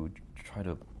need to try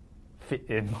to fit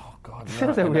in. Oh God,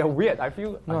 Feels that we are weird. I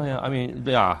feel. No, I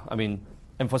mean,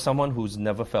 and for someone who's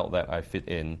never felt that I fit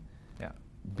in,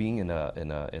 being in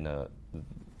a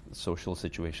social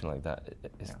situation like that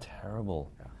is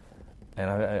terrible. Yeah. And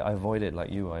I avoid it like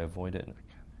you. I avoid it.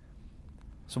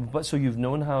 So you've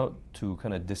known how to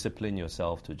kind of discipline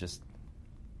yourself to just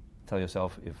tell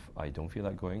yourself, if I don't feel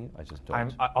like going, I just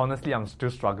don't. Honestly, I'm still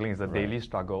struggling. It's a daily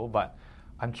struggle, but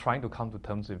I'm trying to come to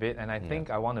terms with it. And I think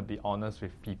I want to be honest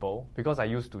with people, because I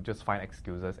used to just find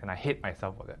excuses, and I hate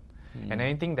myself for that. And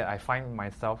anything that I find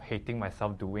myself hating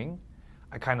myself doing,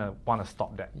 I kind of want to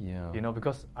stop that. Yeah.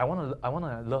 Because I want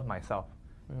to love myself.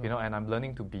 Yeah. And I'm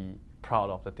learning to be proud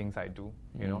of the things I do.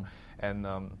 And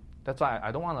that's why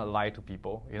I don't want to lie to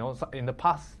people. So in the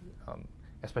past,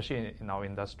 especially in our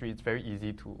industry, it's very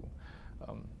easy to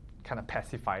kind of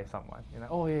pacify someone.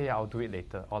 Oh yeah, I'll do it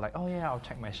later, or like, oh yeah, I'll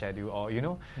check my schedule, or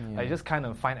I just kind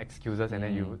of find excuses, and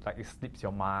then you like it slips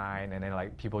your mind, and then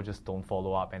like people just don't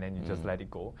follow up, and then you just let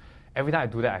it go. Every time I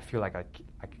do that, I feel like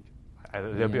a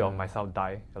little bit of myself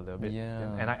die a little bit,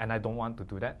 and I don't want to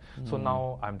do that. So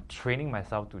now I'm training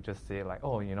myself to just say like,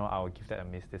 oh, I'll give that a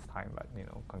miss this time, but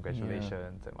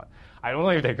congratulations and what. I don't know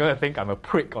if they're gonna think I'm a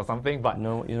prick or something, but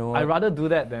no, I'd rather do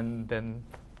that than.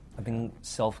 I think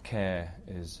self-care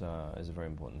is a very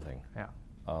important thing. Yeah.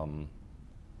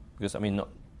 Because I mean,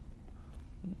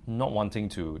 not wanting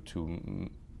to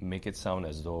make it sound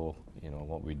as though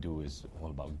what we do is all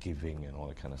about giving and all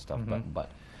that kind of stuff,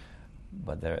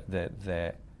 but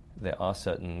there are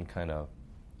certain kind of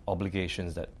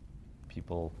obligations that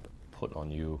people put on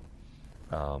you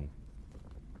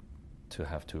to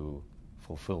have to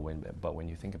fulfill. But when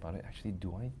you think about it, actually,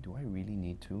 do I really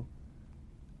need to?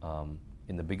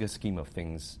 In the bigger scheme of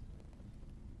things,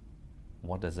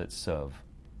 what does it serve?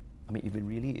 I mean, if it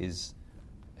really is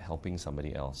helping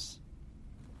somebody else,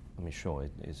 I mean, sure,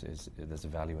 there's a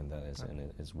value in that, and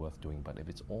it is worth doing. But if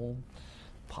it's all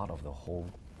part of the whole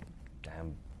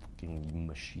damn fucking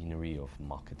machinery of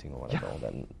marketing or whatever,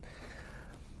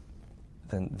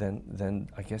 then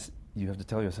I guess you have to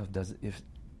tell yourself,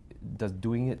 does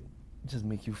doing it just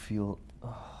make you feel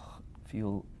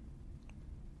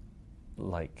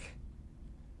like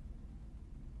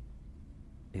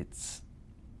it's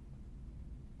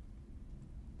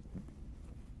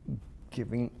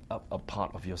giving up a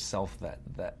part of yourself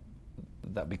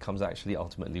that becomes actually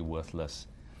ultimately worthless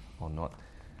or not?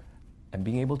 And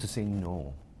being able to say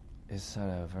no is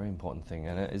a very important thing,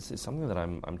 and it's something that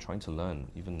I'm trying to learn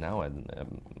even now at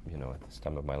this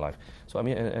time of my life. So I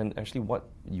mean, and actually, what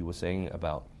you were saying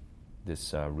about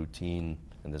this routine,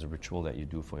 and there's a ritual that you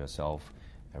do for yourself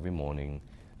every morning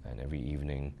and every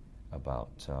evening about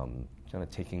kind of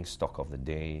taking stock of the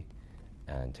day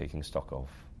and taking stock of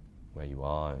where you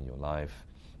are in your life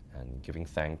and giving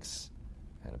thanks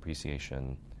and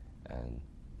appreciation and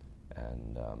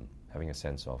having a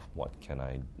sense of what can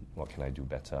I do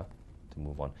better to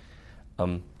move on,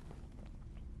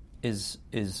 is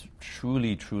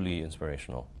truly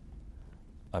inspirational.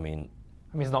 I mean,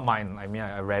 it's not mine. I mean,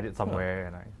 I read it somewhere,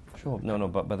 and I sure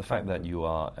but the fact that you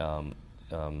are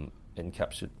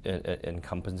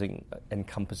encompassing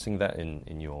that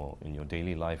in your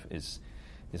daily life is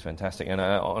fantastic. And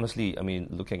I honestly, I mean,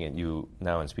 looking at you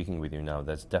now and speaking with you now,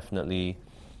 there's definitely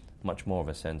much more of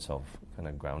a sense of kind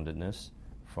of groundedness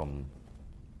from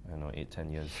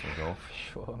 8-10 years ago.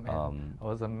 Sure, man. I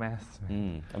was a mess,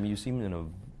 man. I mean, you seem in a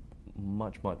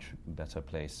much better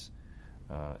place,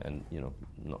 and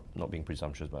not being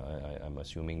presumptuous, but I'm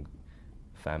assuming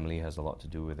family has a lot to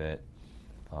do with it,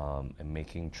 and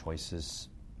making choices,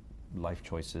 life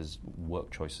choices,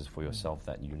 work choices for yourself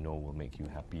that will make you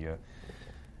happier.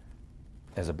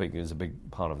 Is a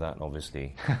big part of that,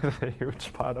 obviously. A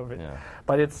huge part of it. Yeah.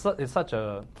 But it's such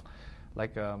a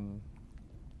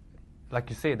like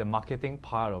you say, the marketing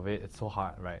part of it, it's so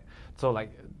hard, right? So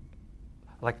like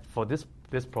for this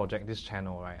project, this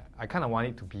channel, right? I kind of want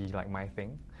it to be like my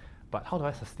thing, but how do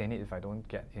I sustain it if I don't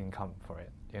get income for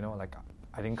it? Like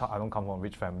I don't come from a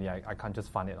rich family. I can't just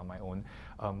fund it on my own.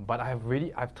 But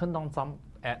I've turned down some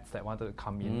ads that wanted to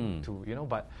come in to,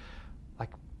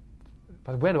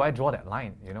 but where do I draw that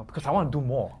line? Because I want to do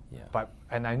more. Yeah. But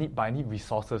I need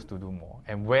resources to do more.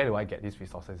 And where do I get these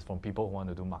resources? From people who want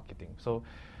to do marketing. So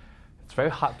it's very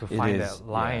hard to find that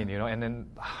line, and then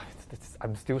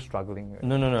I'm still struggling.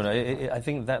 No. I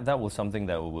think that was something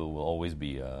that will always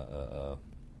be a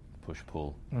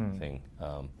push-pull thing.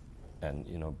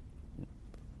 And,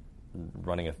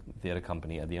 running a theatre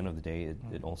company, at the end of the day,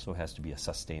 it also has to be a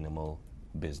sustainable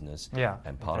business. Yeah,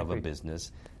 and part of a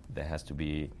business, there has to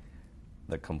be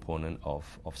the component of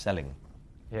selling,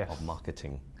 of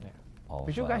marketing. Yeah.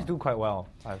 Which you guys do quite well,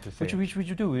 I have to say. Which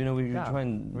you do. We try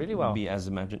and really well. Be as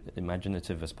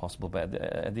imaginative as possible. But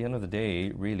at the end of the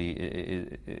day, really,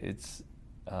 it's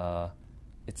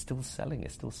still selling.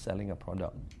 It's still selling a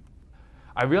product.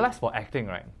 I realized for acting,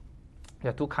 right,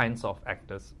 there are two kinds of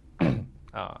actors.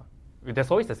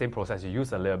 There's always the same process. You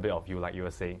use a little bit of you, like you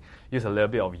were saying. Use a little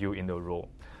bit of you in the role.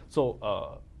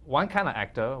 So one kind of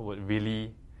actor would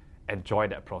really enjoy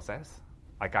that process.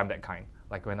 Like I'm that kind.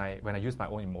 Like when I use my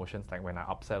own emotions, like when I'm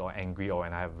upset or angry or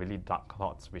when I have really dark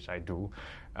thoughts, which I do,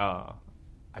 I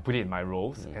put it in my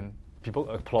roles and people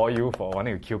applaud you for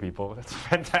wanting to kill people. That's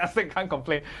fantastic, can't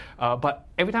complain. But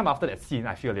every time after that scene,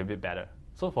 I feel a little bit better.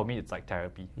 So for me, it's like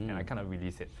therapy, and I kind of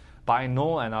release it. But I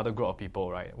know another group of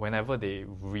people, right, whenever they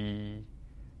relieve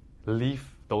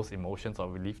those emotions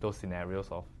or relieve those scenarios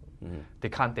of, they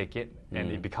can't take it,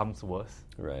 and it becomes worse.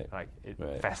 Right. Like it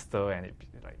fester, and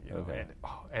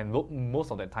and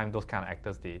most of the time, those kind of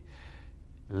actors, they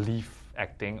leave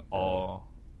acting or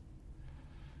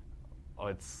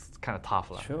it's kind of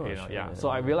tough, Sure, So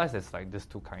I realized it's like these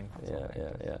two kinds.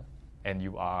 Yeah. And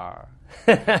you are.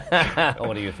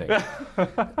 What do you think?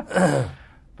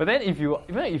 But then, if you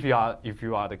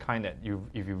are the kind that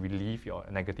if you relieve your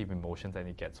negative emotions and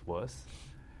it gets worse,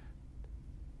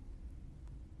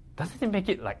 doesn't it make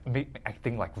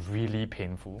acting like really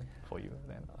painful for you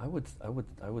then? I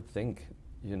would think,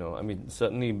 I mean,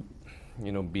 certainly,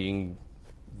 being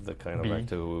the kind of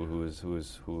actor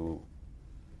who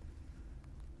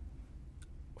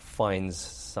finds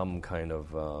some kind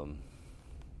of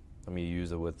I mean, you use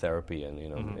the word therapy, and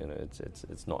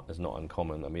it's not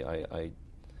uncommon. I mean,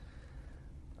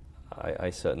 I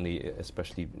certainly,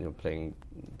 especially playing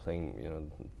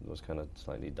those kind of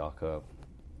slightly darker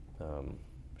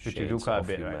shades of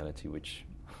humanity, right? Which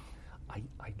I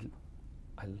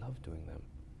love doing them,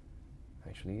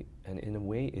 actually. And in a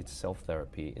way, it's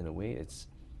self-therapy. In a way, it's,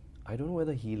 I don't know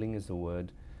whether healing is the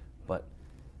word, but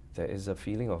there is a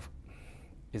feeling of,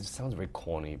 it sounds very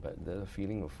corny, but there's a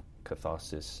feeling of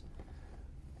catharsis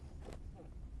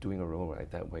doing a role like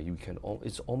that, where you can,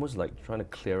 it's almost like trying to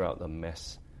clear out the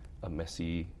mess a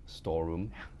messy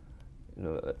storeroom.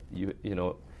 You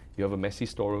have a messy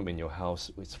storeroom in your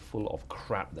house. It's full of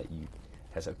crap that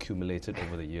has accumulated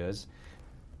over the years.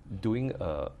 Doing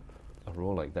a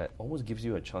role like that almost gives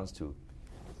you a chance to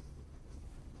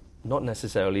not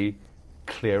necessarily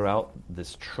clear out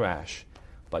this trash,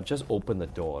 but just open the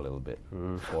door a little bit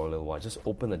for a little while. Just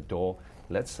open the door.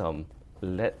 Let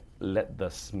the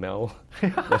smell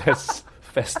that has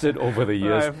festered over the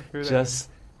years just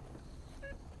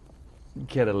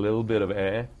get a little bit of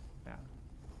air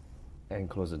and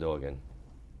close the door again.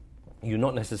 You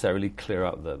not necessarily clear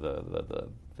out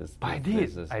this. I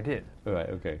did. Right,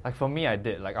 okay. Like for me, I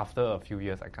did. Like after a few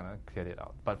years, I kind of cleared it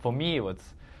out. But for me, it was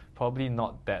probably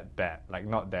not that bad. Like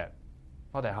not that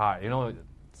hard.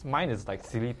 Mine is like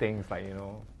silly things like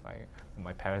like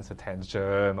my parents'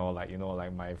 attention, or like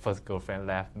like my first girlfriend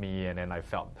left me, and then I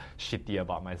felt shitty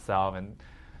about myself. And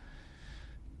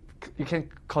you can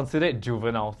consider it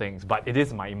juvenile things, but it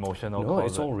is my emotional. No, closet.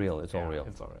 it's all real. It's all real.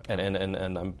 It's all real.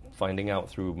 And I'm finding out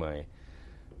through my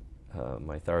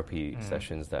my therapy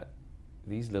sessions that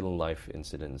these little life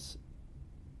incidents,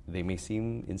 they may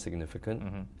seem insignificant,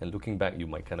 and looking back, you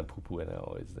might kind of poo-poo it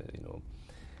out. Is that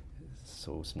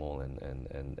so small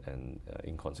and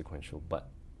inconsequential? But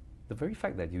the very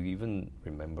fact that you even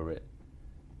remember it,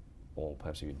 or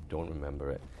perhaps you don't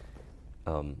remember it,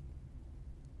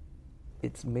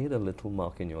 it's made a little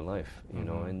mark in your life,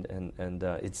 and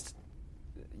it's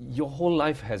your whole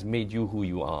life has made you who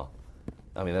you are.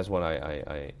 I mean, that's what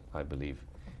I believe,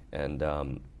 and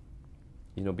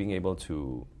being able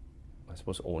to, I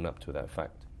suppose, own up to that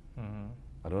fact.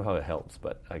 I don't know how it helps,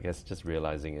 but I guess just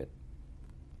realizing it,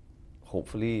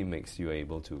 hopefully, makes you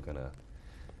able to kind of,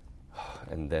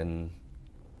 and then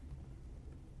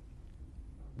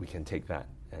we can take that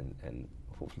and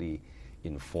hopefully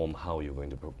inform how you're going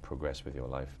to progress with your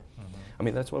life. I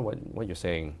mean, that's what you're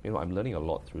saying. I'm learning a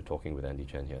lot through talking with Andy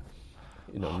Chen here.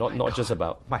 Not just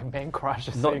about my main crush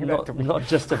is saying that to me. Not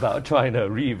just about trying to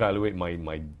reevaluate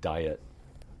my diet,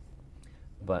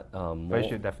 but more, you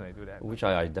should definitely do that. Which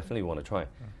I definitely want to try.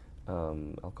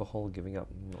 Alcohol, giving up,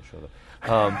 I'm not sure though.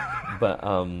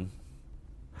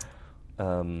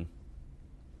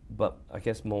 But I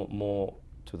guess more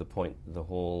to the point, the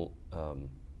whole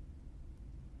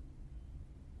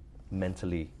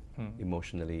mentally,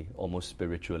 emotionally, almost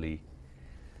spiritually,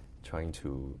 trying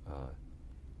to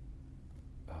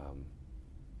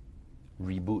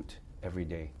reboot every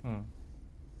day. And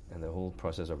the whole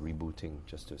process of rebooting,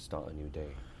 just to start a new day,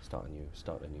 start anew.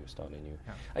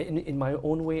 Yeah. In my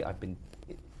own way, I've been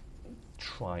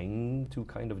trying to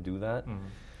kind of do that,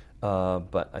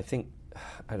 but I think,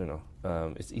 I don't know,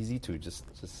 it's easy to just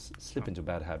slip into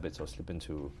bad habits or slip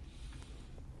into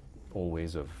old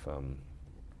ways of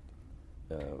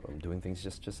doing things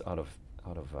just out of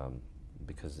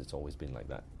because it's always been like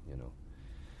that,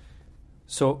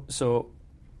 So.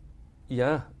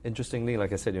 Yeah, interestingly,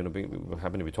 like I said, we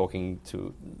happen to be talking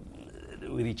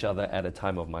with each other at a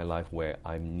time of my life where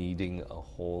I'm needing a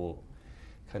whole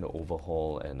kind of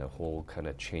overhaul and a whole kind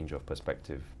of change of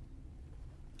perspective,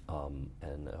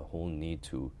 and a whole need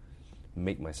to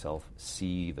make myself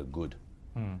see the good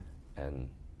and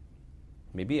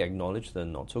maybe acknowledge the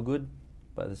not so good,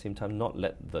 but at the same time not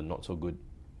let the not so good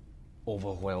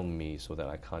overwhelm me so that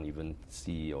I can't even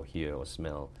see or hear or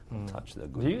smell or touch the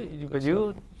good. Do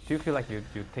you feel like you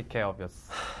take care of your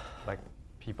like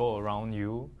people around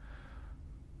you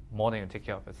more than you take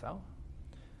care of yourself?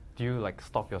 Do you like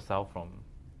stop yourself from,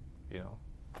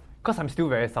 because I'm still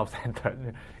very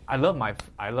self-centered. I love my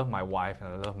wife,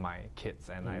 and I love my kids,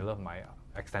 and I love my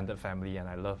extended family, and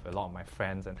I love a lot of my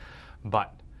friends,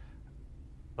 but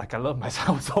like I love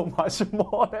myself so much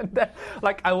more than that.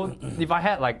 Like I would, if I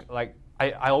had like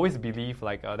I always believe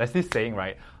like there's this saying,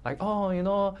 right? Like, you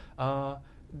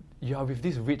are with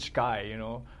this rich guy,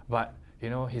 but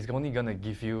he's only gonna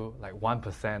give you like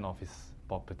 1% of his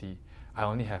property. I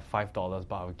only have $5,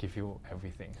 but I'll give you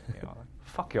everything.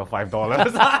 Fuck your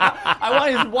 $5. I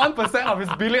want his 1% of his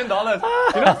 $1 billion.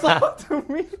 So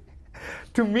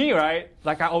to me, right?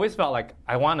 Like I always felt like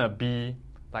I wanna be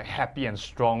like happy and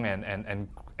strong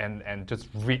and just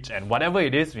rich and whatever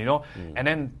it is,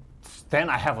 and then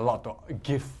I have a lot to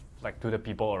give like to the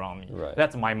people around me. Right.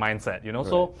 That's my mindset, Right.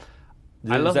 So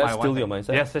I Is love that my still mindset. your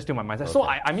mindset? Yes, that's still my mindset. Okay. So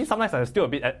I mean, sometimes I'm still a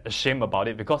bit ashamed about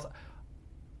it because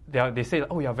they say,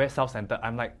 oh, you're very self-centered.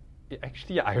 I'm like,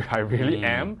 actually, I really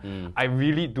am. I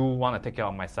really do want to take care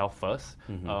of myself first.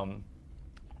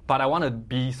 But I want to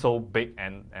be so big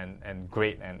and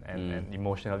great and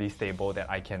emotionally stable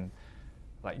that I can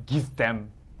like give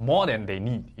them more than they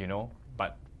need,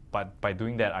 But by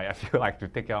doing that, I feel like to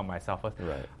take care of myself first.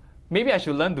 Right. maybe I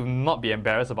should learn to not be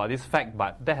embarrassed about this fact,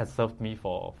 but that has served me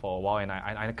for a while, and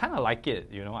I kind of like it.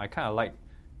 I kind of like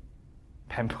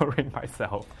pampering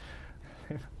myself.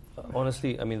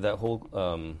 Honestly, I mean, that whole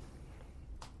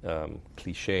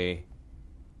cliche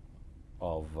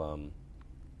of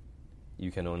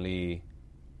you can only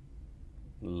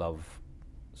love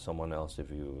someone else if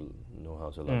you know how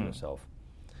to love yourself.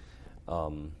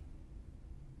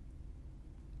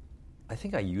 I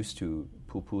think I used to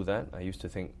poo-poo that. I used to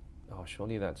think, oh,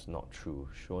 surely that's not true.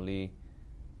 Surely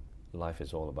life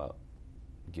is all about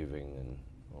giving and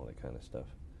all that kind of stuff.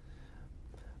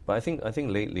 But I think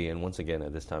lately, and once again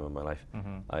at this time of my life,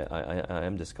 I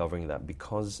am discovering that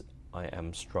because I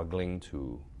am struggling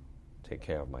to take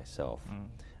care of myself,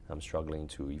 I'm struggling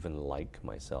to even like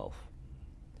myself,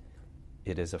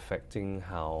 it is affecting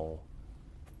how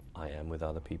I am with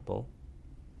other people.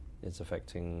 It's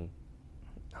affecting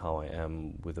how I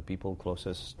am with the people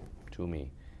closest to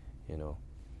me, and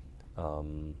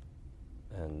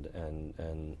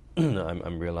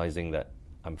I'm realizing that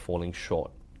I'm falling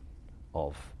short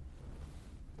of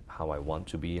how I want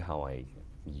to be, how I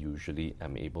usually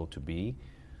am able to be,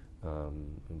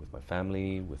 with my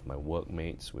family, with my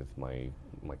workmates, with my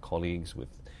colleagues, with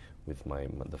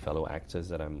the fellow actors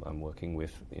that I'm working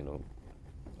with,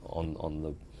 on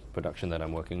the production that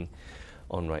I'm working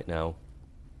on right now.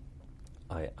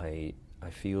 I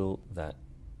feel that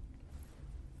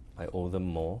I owe them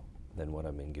more than what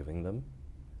I've been giving them,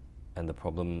 and the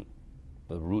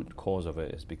root cause of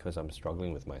it is because I'm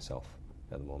struggling with myself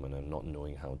at the moment. I'm not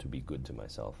knowing how to be good to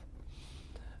myself.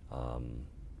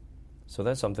 So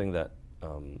that's something that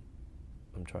I'm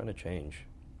trying to change.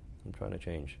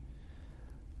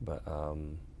 But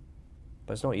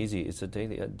it's not easy. It's a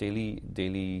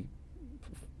daily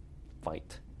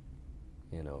fight,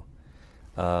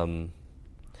 And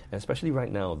especially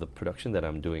right now, the production that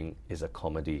I'm doing is a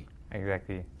comedy.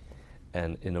 Exactly.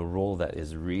 And in a role that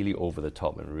is really over the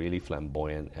top and really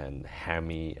flamboyant and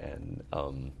hammy and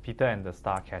Peter and the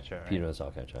Starcatcher. Right? Peter and the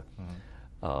Starcatcher.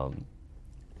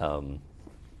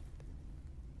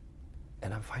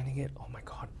 And I'm finding it, oh my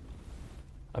God.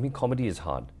 I mean, comedy is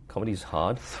hard.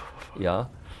 Yeah.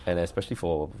 And especially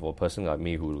for a person like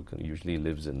me who usually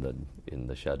lives in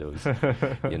the shadows,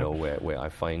 where I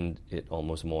find it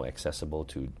almost more accessible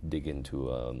to dig into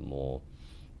a more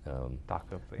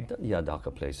darker place.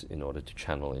 Darker place in order to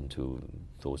channel into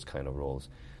those kind of roles.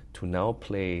 To now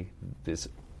play this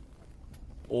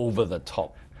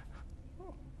over-the-top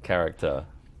character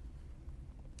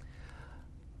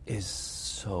is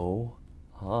so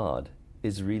hard.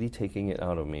 It's really taking it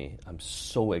out of me. I'm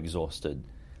so exhausted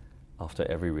after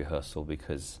every rehearsal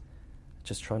because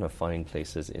just trying to find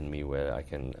places in me where I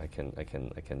can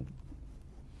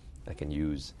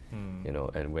use,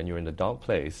 And when you're in the dark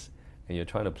place and you're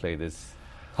trying to play this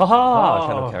kind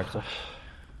of character,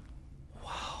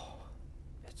 wow,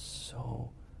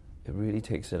 it really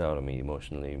takes it out of me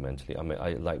emotionally, mentally. I mean,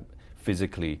 I like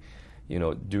physically,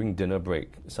 during dinner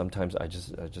break. Sometimes I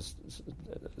just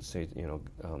say,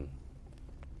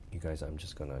 you guys, I'm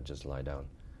just gonna lie down.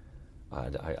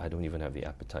 I don't even have the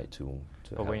appetite to.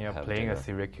 But when you're playing dinner. a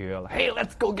serial killer, like, hey,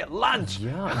 let's go get lunch.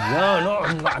 No,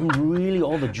 I'm really,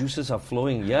 all the juices are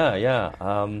flowing.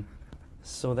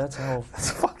 So that's how.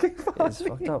 That's fucking funny. It's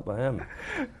fucked up. I am.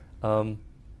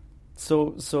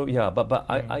 But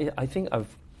I think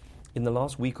in the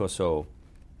last week or so,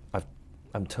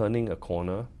 I'm turning a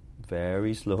corner,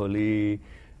 very slowly,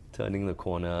 turning the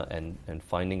corner and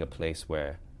finding a place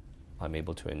where I'm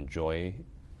able to enjoy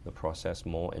the process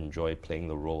more, enjoy playing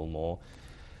the role more,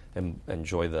 and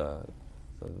enjoy the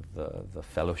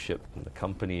fellowship and the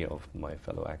company of my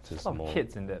fellow actors There's more.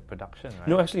 Kids in that production, right?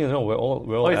 No, actually, no. We're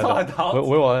all it's all adults?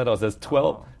 We're all adults. There's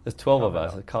 12. Oh. There's 12 of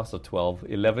us. A cast of 12,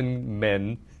 11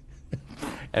 men,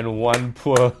 and one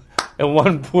poor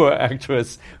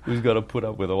actress who's got to put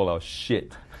up with all our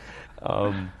shit.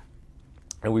 And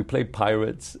we play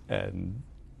pirates and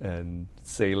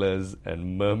sailors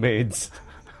and mermaids.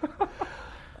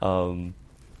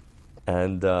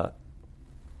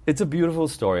 It's a beautiful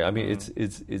story. I mean,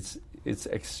 it's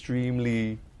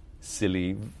extremely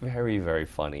silly, very, very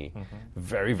funny,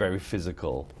 very, very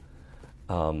physical.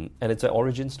 And it's an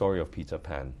origin story of Peter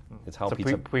Pan. It's how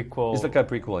Peter prequel. It's like a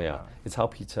prequel, yeah. It's how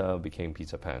Peter became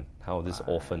Peter Pan. How this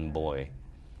orphan boy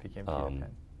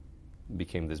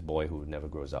became this boy who never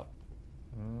grows up.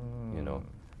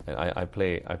 And I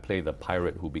play the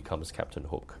pirate who becomes Captain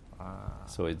Hook.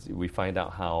 So we find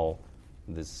out how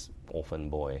this orphan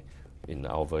boy, in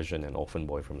our version, an orphan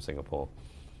boy from Singapore,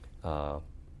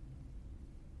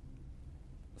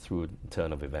 through a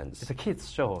turn of events. It's a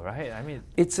kids show, right? I mean,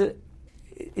 It's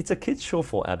it's a kids show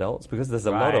for adults because there's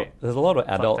a Right. lot of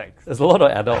adult Subtext. there's a lot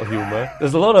of adult humor.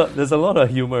 There's a lot of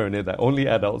humor in it that only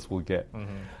adults will get.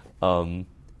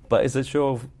 But it's a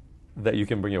show that you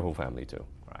can bring your whole family to.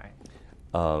 Right.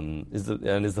 It's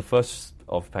the first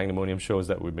of Pandemonium shows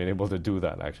that we've been able to do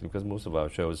that, actually, because most of our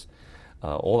shows,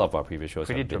 all of our previous shows,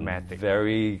 Pretty have been dramatic.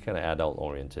 very kind of adult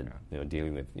oriented,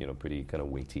 dealing with pretty kind of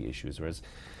weighty issues. Whereas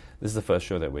this is the first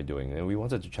show that we're doing, and we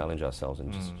wanted to challenge ourselves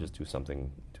and just do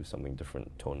something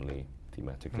different tonally,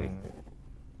 thematically.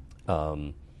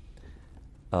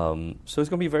 So it's going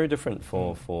to be very different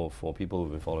for people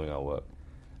who've been following our work.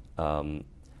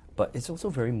 But it's also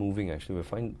very moving, actually. We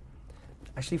find,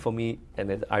 actually for me, and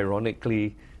then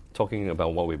ironically, talking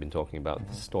about what we've been talking about,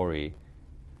 the story,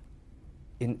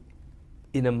 in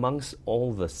amongst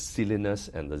all the silliness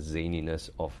and the zaniness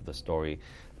of the story,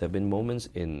 there have been moments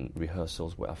in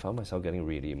rehearsals where I found myself getting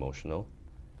really emotional.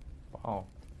 Wow.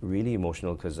 Really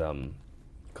emotional because,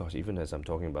 gosh, even as I'm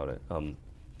talking about it,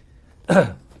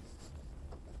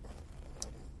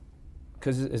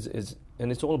 because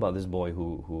it's all about this boy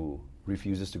who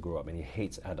refuses to grow up, and he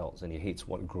hates adults, and he hates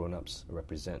what grown-ups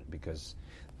represent, because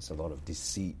there's a lot of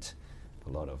deceit, a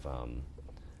lot of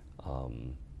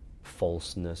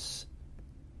falseness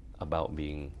about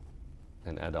being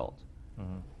an adult.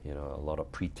 A lot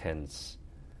of pretense,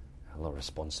 a lot of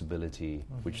responsibility,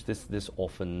 which this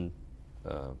orphan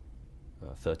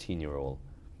 13-year-old,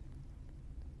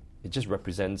 it just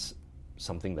represents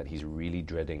something that he's really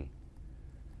dreading.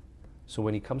 So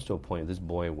when he comes to a point, this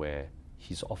boy, where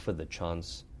he's offered the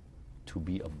chance to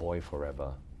be a boy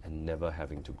forever and never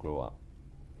having to grow up,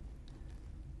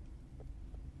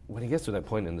 when he gets to that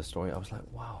point in the story, I was like,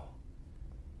 wow,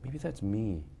 maybe that's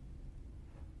me.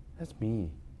 That's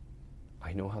me.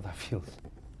 I know how that feels.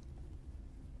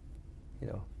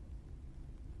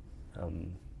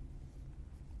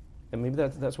 And maybe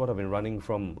that's what I've been running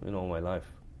from all my life.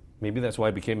 Maybe that's why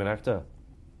I became an actor,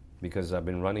 because I've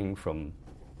been running from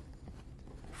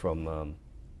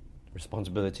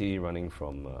responsibility, running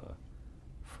from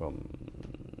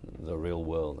the real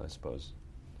world, I suppose.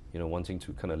 Wanting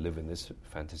to kind of live in this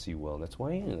fantasy world. That's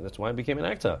why I became an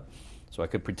actor, so I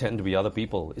could pretend to be other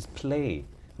people. It's play.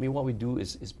 I mean, what we do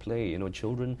is play.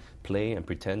 Children play and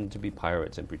pretend to be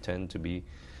pirates and pretend to be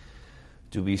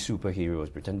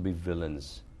superheroes, pretend to be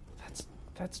villains.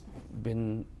 That's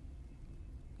been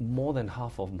more than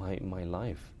half of my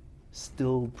life,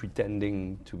 still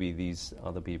pretending to be these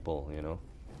other people,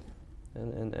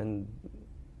 And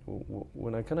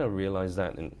when I kind of realized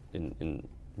that in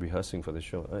rehearsing for the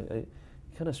show, it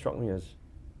kind of struck me as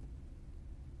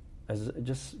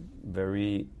just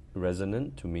very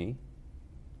resonant to me.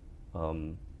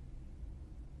 And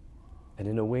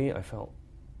in a way, I felt,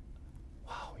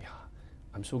 wow, yeah,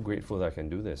 I'm so grateful that I can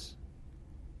do this.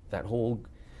 That whole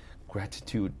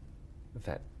gratitude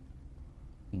that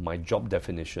my job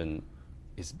definition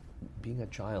is being a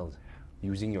child,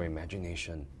 using your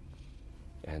imagination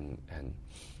and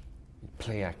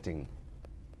play acting.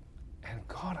 And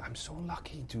God, I'm so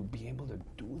lucky to be able to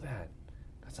do that.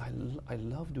 Because I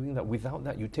love doing that. Without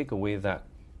that, you take away that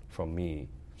from me.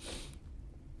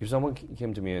 If someone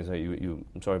came to me and said,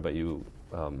 I'm sorry, but you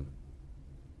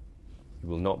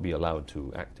will not be allowed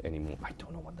to act anymore, I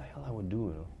don't know what the hell I would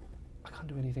do. I can't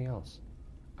do anything else.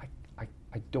 I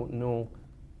don't know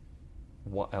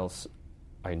what else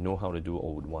I know how to do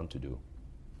or would want to do.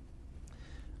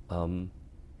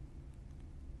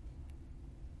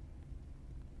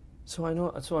 So I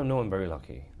know I'm very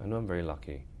lucky. I know I'm very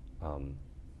lucky.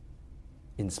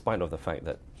 In spite of the fact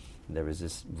that there is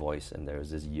this voice and there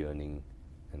is this yearning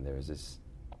and there is this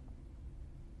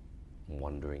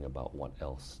wondering about what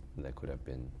else there could have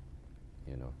been,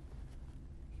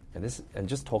 And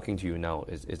just talking to you now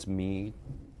it's me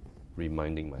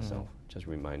reminding myself, just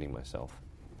reminding myself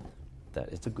that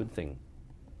it's a good thing.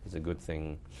 It's a good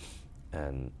thing,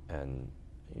 and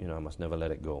I must never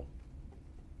let it go.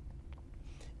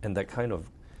 And that kind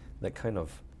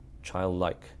of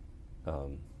childlike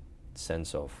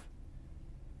sense of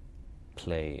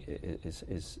play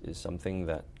is something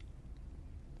that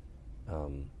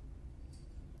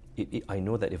I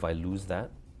know that if I lose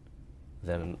that,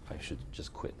 then I should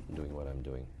just quit doing what I'm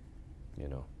doing,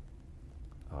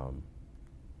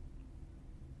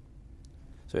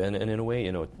 So and in a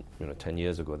way, 10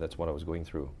 years ago, that's what I was going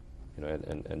through,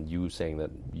 and you saying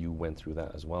that you went through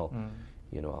that as well.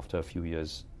 After a few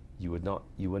years, you were not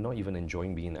even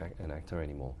enjoying being an actor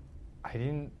anymore. I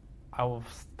didn't. I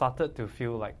started to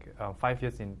feel like 5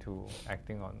 years into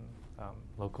acting on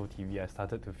local TV, I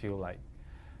started to feel like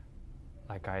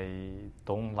I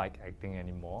don't like acting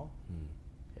anymore.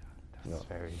 Yeah, No. It's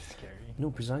very scary. No,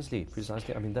 precisely.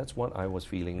 I mean, that's what I was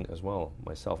feeling as well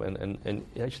myself. And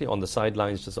actually, on the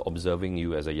sidelines, just observing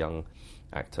you as a young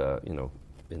actor, you know,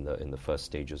 in the first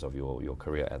stages of your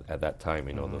career at that time,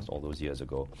 you know, all those years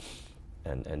ago,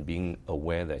 and being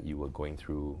aware that you were going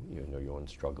through, you know, your own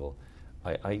struggle,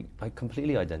 I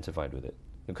completely identified with it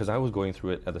because I was going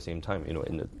through it at the same time, you know,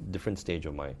 in a different stage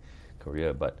of my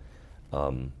career, but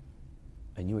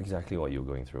I knew exactly what you were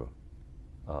going through.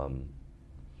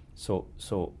 So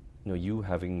you know, you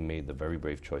having made the very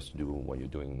brave choice to do what you're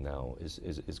doing now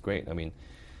is great. I mean,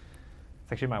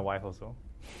 It's actually my wife also.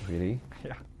 really?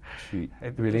 Yeah.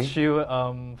 Really? She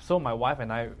so my wife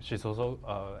and I, she's also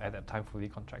at that time fully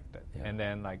contracted, Yeah. and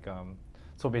then like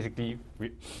so basically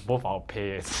both our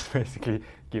pay is basically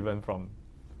given from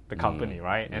the company,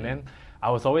 right? And then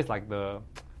I was always like the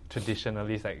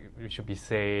traditionalist, like we should be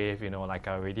safe, you know, like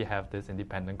I already have this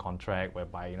independent contract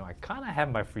whereby, you know, I kind of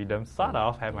have my freedom, sort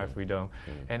of have my freedom,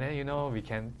 and then, you know, we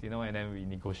can, you know, and then we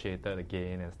negotiated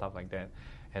again and stuff like that,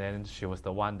 and then she was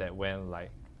the one that went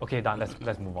like, okay, Dan,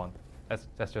 let's move on.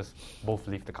 Let's just both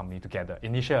leave the company together.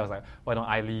 Initially, I was like, why don't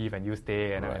I leave and you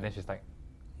stay? And, and then she's like,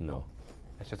 No.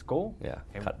 let's just go. Yeah,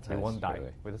 and cut we ties won't die. straight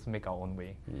away. We'll just make our own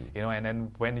way. You know, and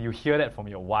then when you hear that from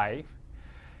your wife,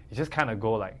 you just kind of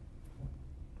go like,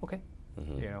 okay.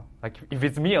 You know, like if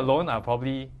it's me alone, I'll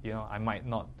probably, you know, I might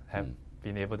not have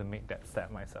been able to make that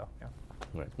step myself. Yeah.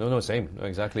 Right. No, same. No,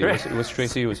 exactly. It was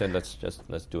Tracy who said, let's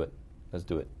do it. Let's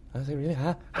do it. I said, really?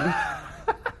 Huh?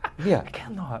 Yeah. I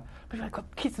cannot. But I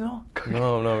got kids, you know.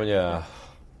 No, yeah.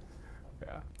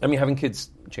 Yeah. I mean, having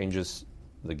kids changes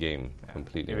the game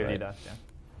completely. It really right? does. Yeah.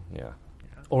 Yeah.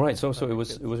 All right. So it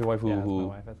was your wife Yeah, it's my who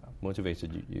wife as well.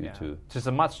 motivated you Yeah. to. She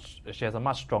has a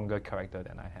much stronger character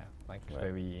than I have. Like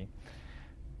very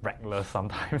reckless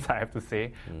sometimes, I have to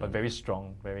say, but very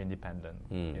strong, very independent.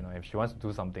 You know, if she wants to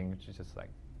do something, she's just like,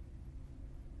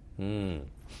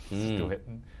 just do it.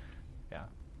 Yeah.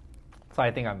 So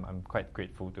I think I'm quite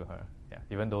grateful to her. Yeah.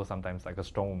 Even though sometimes like a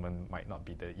strong woman might not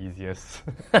be the easiest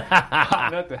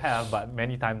partner to have, but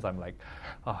many times I'm like,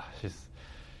 oh, she's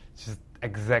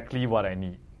exactly what I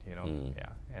need. You know. Yeah.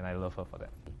 And I love her for that.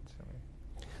 So,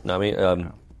 No, I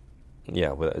mean,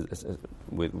 yeah.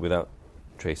 Without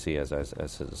Tracy, as I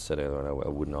said earlier, I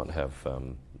would not have,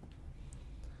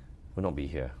 would not be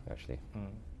here actually.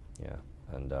 Yeah,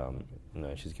 and you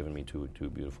know, she's given me two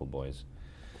beautiful boys.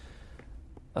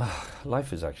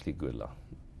 Life is actually good, lah.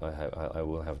 I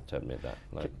will have to admit that.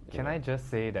 Like, can I just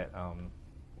say that,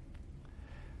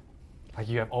 like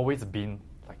you have always been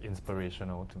like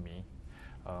inspirational to me,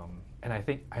 and I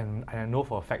think I know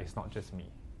for a fact it's not just me.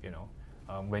 You know,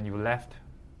 when you left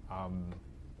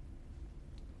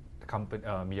the company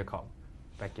MediaCorp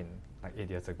back in like 8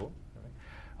 years ago,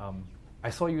 right? I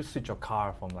saw you switch your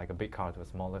car from like a big car to a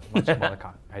much smaller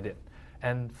car. I did.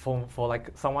 And for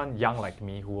like someone young like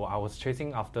me, who I was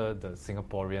chasing after the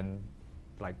Singaporean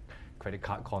like credit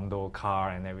card, condo,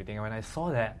 car, and everything. And when I saw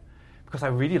that, because I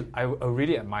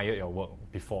really admired your work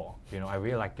before. You know, I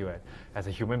really liked you as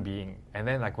a human being. And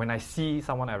then like when I see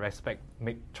someone I respect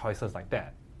make choices like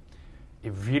that,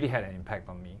 it really had an impact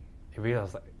on me. It really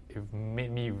was like, it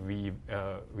made me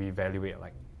reevaluate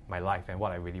like my life and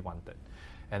what I really wanted.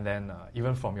 And then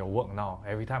even from your work now,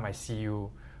 every time I see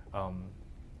you,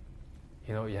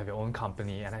 you know, you have your own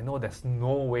company, and I know there's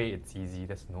no way it's easy.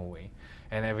 There's no way.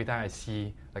 And every time I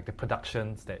see like the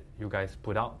productions that you guys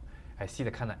put out, I see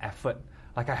the kind of effort.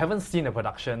 Like I haven't seen a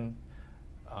production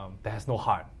that has no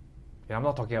heart. You know, I'm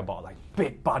not talking about like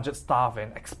big budget stuff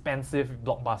and expensive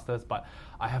blockbusters, but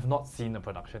I have not seen a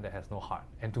production that has no heart.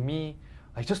 And to me,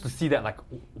 like just to see that like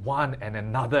one and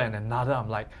another, I'm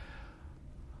like,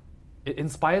 it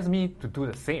inspires me to do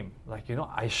the same. Like, you know,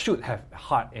 I should have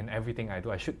heart in everything I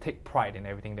do. I should take pride in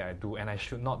everything that I do, and I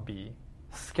should not be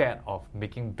scared of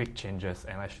making big changes,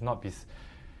 and I should not be,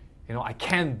 you know, I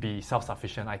can be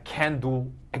self-sufficient. I can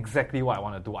do exactly what I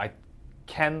want to do. I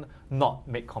can not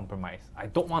make compromise. I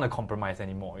don't want to compromise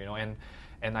anymore, you know, and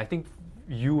I think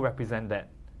you represent that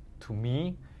to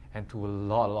me and to a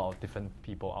lot of different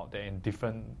people out there in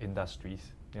different industries.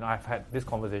 You know, I've had this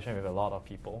conversation with a lot of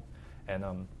people,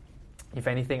 and if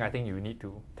anything, I think you need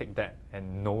to take that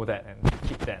and know that and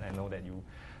keep that and know that you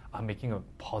are making a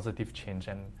positive change.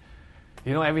 And,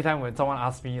 you know, every time when someone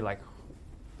asks me, like,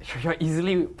 you're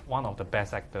easily one of the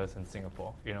best actors in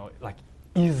Singapore, you know, like,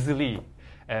 easily.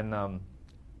 And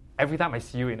every time I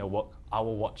see you in a work, I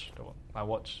will watch the work. I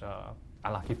watch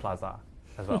Unlucky Plaza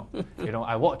as well. You know,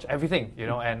 I watch everything, you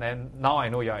know, and now I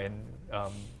know you're in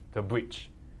The Bridge,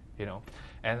 you know.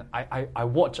 And I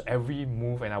watch every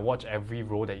move and I watch every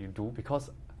role that you do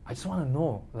because I just want to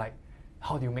know, like,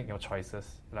 how do you make your choices?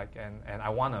 Like, and I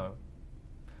want to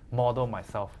model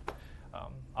myself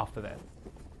after that.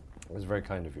 It's very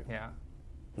kind of you. Yeah.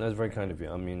 That's very kind of you.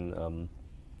 I mean,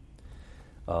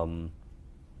 I'll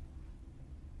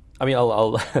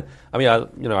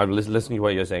I'm listening to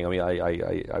what you're saying. I mean,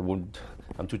 I won't.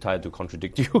 I'm too tired to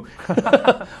contradict you,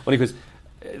 only because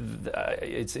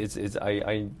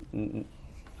I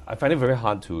find it very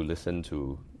hard to listen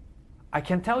to. I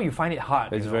can tell you find it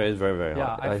hard. It's very hard.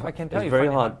 Yeah, I can tell it's you very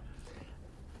find hard.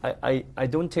 It hard. I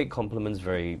don't take compliments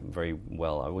very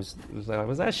well. I was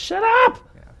like, shut up.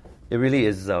 Yeah. It really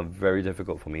is very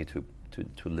difficult for me to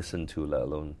listen to, let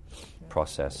alone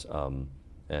process.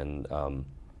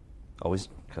 Always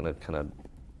kind of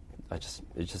it's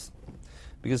just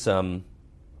because.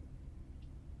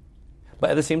 But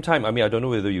at the same time, I mean, I don't know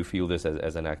whether you feel this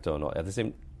as an actor or not. At the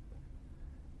same,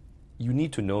 you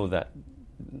need to know that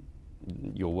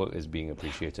your work is being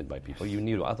appreciated by people. You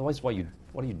need to, otherwise, what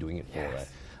are you doing it for, right?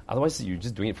 Otherwise, you're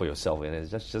just doing it for yourself, and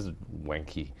it's just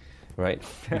wanky, right?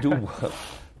 You do work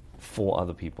for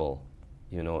other people,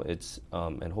 you know. It's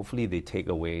and hopefully they take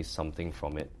away something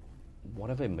from it,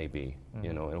 whatever it may be,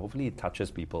 you know. And hopefully it touches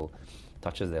people,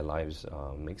 touches their lives,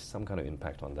 makes some kind of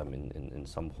impact on them in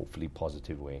some hopefully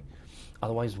positive way.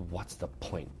 Otherwise, what's the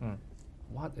point?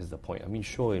 What is the point? I mean,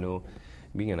 sure, you know,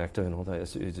 being an actor and all that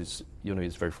is you know,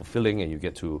 it's very fulfilling, and you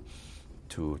get to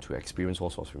experience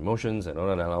all sorts of emotions and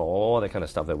all that kind of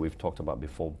stuff that we've talked about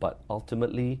before. But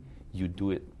ultimately, you do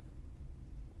it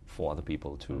for other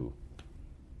people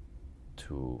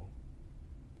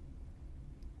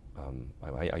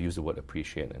I use the word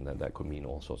appreciate, and that could mean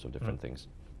all sorts of different things.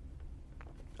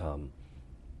 But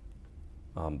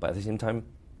at the same time,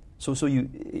 so you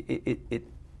it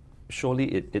surely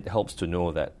it helps to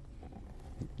know that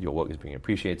your work is being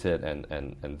appreciated,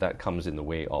 and that comes in the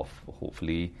way of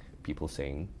hopefully people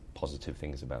saying positive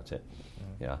things about it.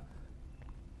 Yeah.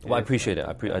 Well, I appreciate it.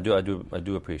 I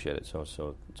do appreciate it.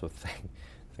 So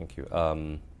thank you.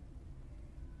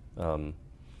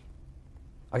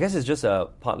 I guess it's just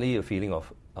partly a feeling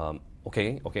of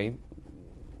okay,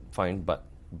 fine, but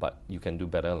you can do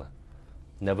better.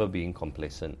 Never being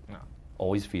complacent. No.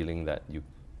 Always feeling that you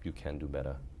can do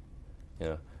better. You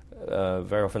know,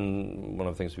 very often one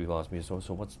of the things people ask me is, so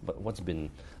what's been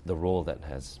the role that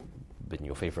has been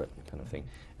your favorite kind of thing?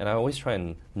 And I always try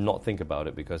and not think about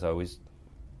it, because I always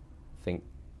think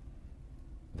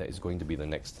that it's going to be the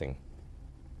next thing.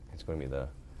 It's going to be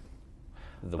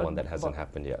the one that hasn't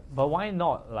happened yet. But why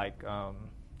not, like,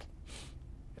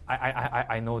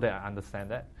 I know that, I understand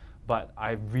that, but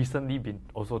I've recently been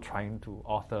also trying to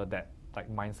author that, like,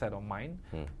 mindset of mine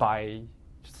by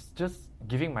just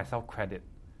giving myself credit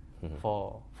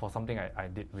for something I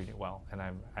did really well, and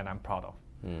I'm proud of.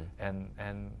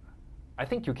 And I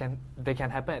think they can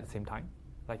happen at the same time.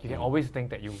 Like, you can always think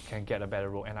that you can get a better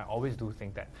role, and I always do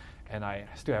think that, and I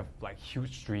still have, like,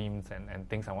 huge dreams and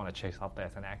things I want to chase after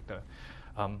as an actor.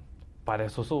 But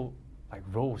there's also, like,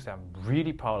 roles that I'm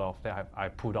really proud of that I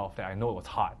pulled off, that I know it was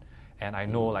hard, and I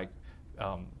know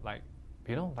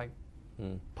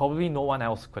probably no one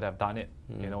else could have done it.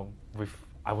 You know,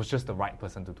 I was just the right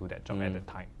person to do that job at the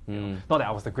time. You know? Not that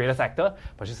I was the greatest actor,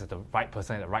 but just the right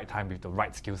person at the right time with the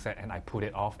right skill set, and I put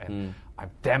it off, and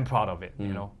I'm damn proud of it.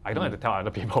 You know, I don't have to tell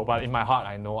other people, but in my heart,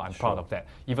 I know I'm proud of that.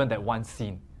 Even that one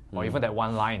scene, or even that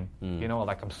one line. You know,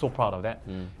 like, I'm so proud of that.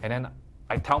 And then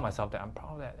I tell myself that I'm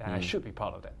proud of that, and I should be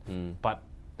proud of that. But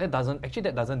that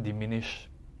doesn't diminish,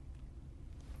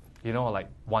 you know, like,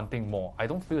 wanting more. I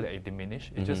don't feel that it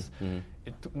diminished. It just,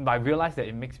 I realize that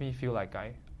it makes me feel like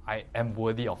I am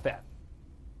worthy of that.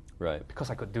 Right. Because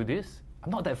I could do this. I'm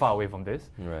not that far away from this.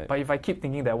 Right. But if I keep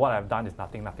thinking that what I've done is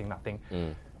nothing,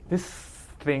 this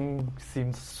thing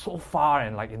seems so far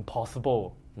and, like,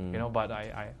 impossible. You know, but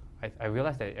I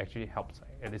realize that it actually helps,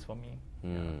 at least for me.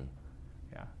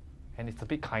 Yeah. And it's a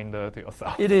bit kinder to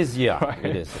yourself. It is, yeah. Right?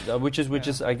 It is. Which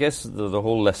is, I guess, the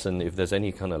whole lesson, if there's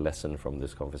any kind of lesson from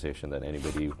this conversation that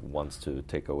anybody wants to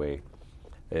take away,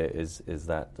 is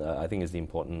that I think is the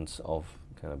importance of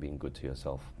kind of being good to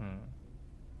yourself.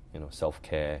 You know,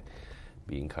 self-care,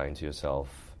 being kind to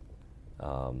yourself,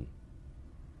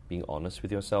 being honest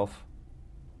with yourself.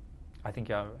 I think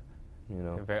you're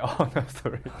you're very honest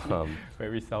already,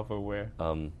 very self-aware.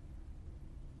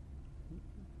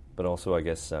 But also, I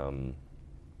guess, asking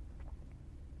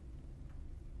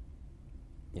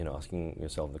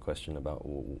yourself the question about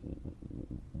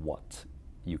what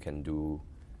you can do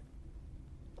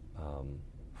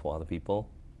for other people,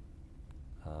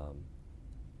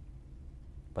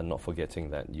 but not forgetting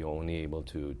that you're only able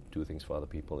to do things for other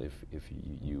people if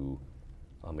you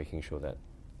are making sure that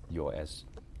you're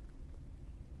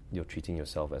treating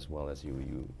yourself as well as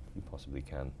you possibly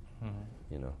can.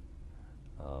 You know.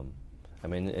 I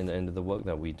mean, in the work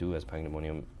that we do as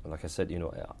Pandemonium, like I said,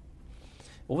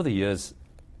 over the years,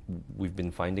 we've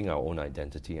been finding our own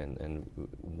identity, and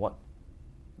what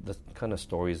the kind of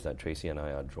stories that Tracy and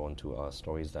I are drawn to are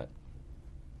stories that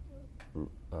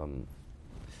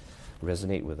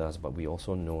resonate with us, but we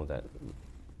also know that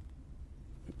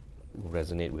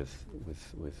resonate with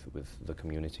the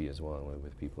community as well,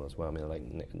 with people as well. I mean,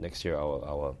 like next year,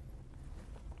 our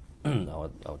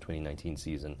 2019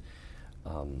 season,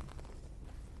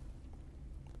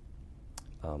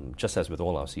 just as with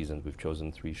all our seasons, we've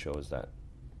chosen 3 shows that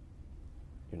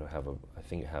have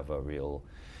a real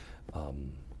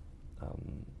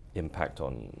impact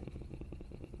on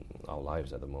our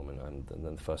lives at the moment. And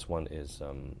then the first one is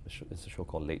it's a show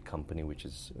called Late Company, which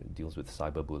deals with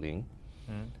cyberbullying.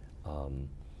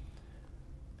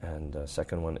 And the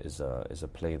second one is a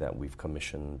play that we've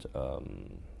commissioned a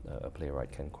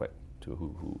playwright, Ken Kwek,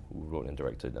 who wrote and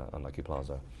directed Unlucky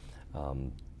Plaza,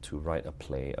 to write a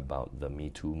play about the Me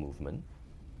Too movement.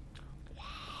 Wow.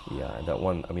 Yeah, and that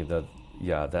one, I mean, that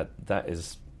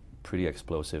is pretty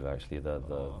explosive, actually.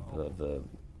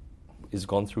 It's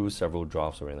gone through several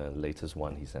drafts already, and the latest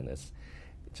one he sent us,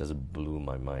 it just blew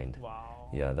my mind. Wow.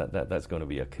 Yeah, that's going to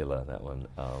be a killer, that one.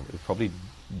 It'll probably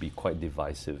be quite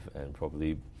divisive and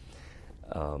probably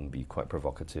be quite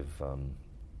provocative.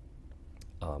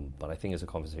 But I think it's a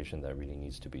conversation that really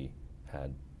needs to be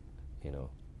had,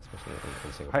 especially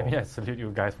in Singapore. I mean, I salute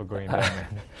you guys for going there,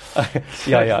 man.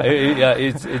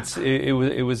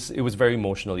 It was very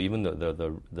emotional. Even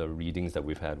the readings that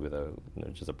we've had with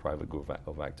just a private group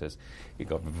of actors, it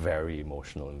got very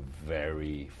emotional and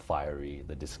very fiery.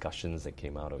 The discussions that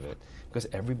came out of it, because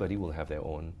everybody will have their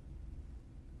own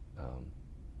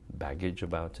baggage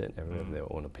about it. Everyone have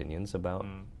their own opinions about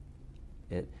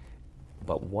it.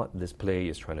 But what this play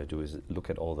is trying to do is look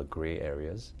at all the grey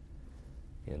areas.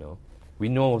 We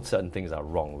know certain things are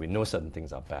wrong. We know certain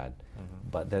things are bad.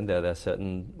 But then there are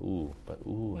certain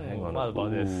hang on. What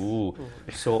about this?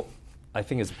 So I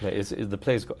think it's a play. The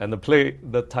play is, and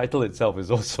the title itself is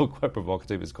also quite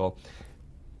provocative. It's called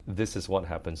 "This Is What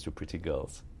Happens to Pretty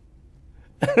Girls."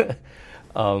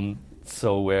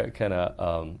 So we're kind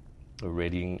of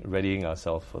readying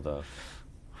ourselves for the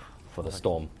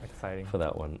storm. Exciting. For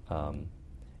that one.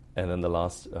 And then the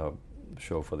last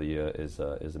show for the year is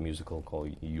a musical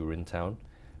called Urinetown,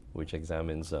 which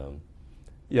examines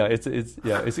it's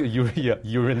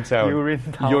Urinetown.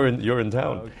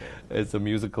 Urinetown. Oh, okay. It's a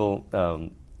musical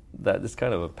that is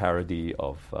kind of a parody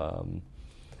of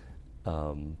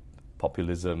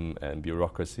populism and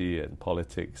bureaucracy and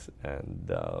politics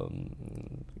and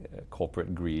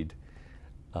corporate greed,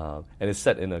 and it's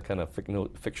set in a kind of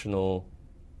fictional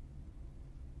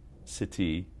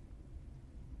city,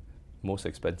 most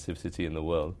expensive city in the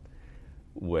world,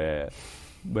 where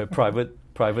private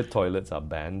toilets are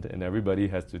banned and everybody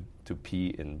has to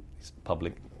pee in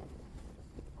public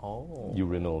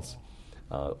urinals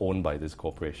owned by this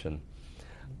corporation.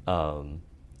 And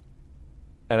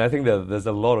I think that there's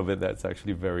a lot of it that's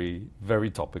actually very, very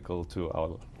topical to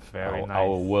our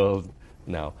world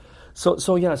now. So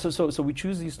we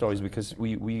choose these stories because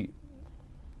we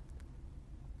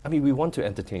want to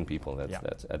entertain people.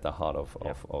 That's at the heart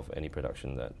of any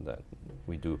production that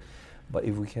we do. But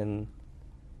if we can,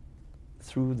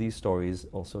 through these stories,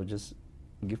 also just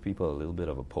give people a little bit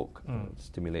of a poke,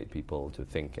 stimulate people to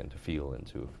think and to feel and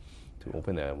to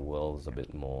open their worlds a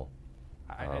bit more.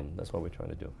 That's what we're trying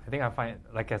to do. I think I find,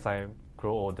 like, as I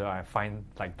grow older, I find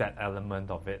like that element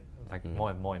of it more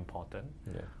and more important.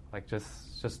 Yeah. Like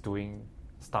just doing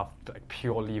stuff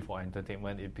purely for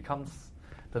entertainment, it becomes,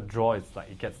 the draw is like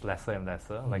it gets lesser and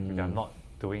lesser. Like if I'm not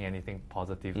doing anything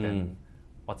positive, then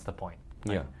what's the point?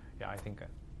 Like, I think.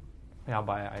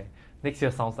 But next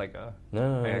year sounds like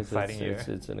an exciting year.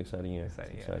 It's an exciting year.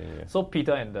 Exciting year. So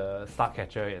Peter and the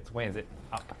Starcatcher, when is it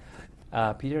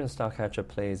up? Peter and Starcatcher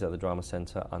plays at the Drama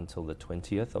Centre until the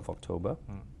 20th of October.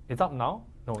 It's up now?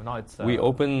 No, now it's... we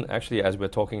open, actually, as we're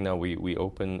talking now, we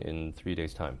open in 3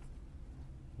 days' time.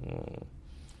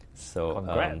 So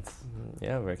congrats.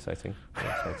 Very exciting.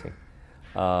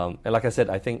 And like I said,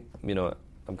 I think,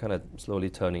 I'm kind of slowly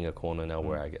turning a corner now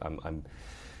where I'm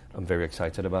very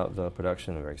excited about the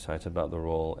production. I'm very excited about the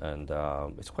role, and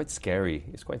it's quite scary.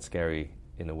 It's quite scary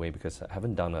in a way because I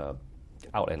haven't done a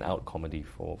out and out comedy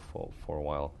for a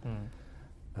while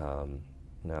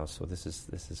now. So this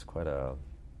is quite a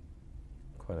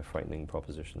frightening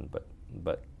proposition.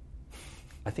 But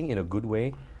I think in a good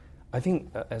way. I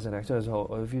think as an actor as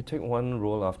well, if you take one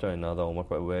role after another,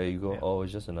 where you go,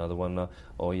 it's just another one.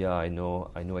 I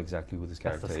know exactly who this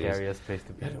character is. That's the scariest place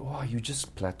to be. You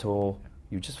just plateau.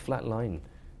 You just flatline.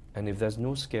 And if there's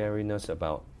no scariness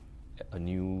about a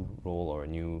new role or a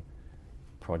new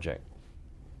project,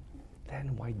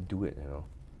 then why do it,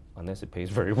 unless it pays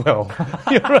very well.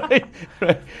 right?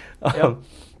 Yep.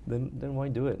 Then why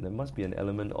do it? There must be an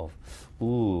element of,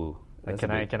 ooh, Like, that's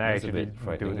can I that's a actually bit do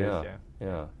frightening. this?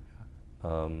 Yeah.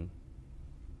 And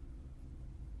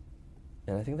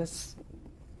I think that's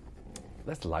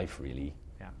life, really.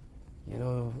 Yeah.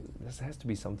 There has to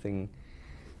be something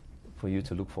for you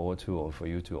to look forward to, or for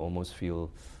you to almost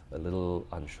feel a little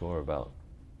unsure about.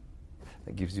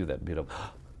 That gives you that bit of,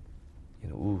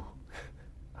 ooh.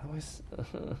 Otherwise,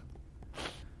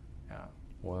 Yeah.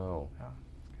 wow. Yeah.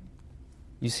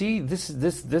 You see, this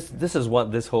is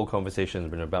what this whole conversation has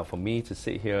been about. For me to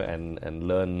sit here and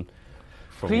learn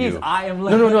from Please, you. I am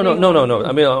learning. No.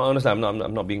 I mean, honestly,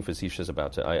 I'm not being facetious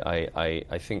about it.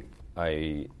 I think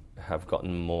I have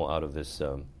gotten more out of this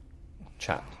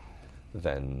chat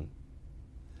than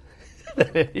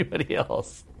anybody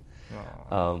else.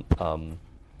 Oh.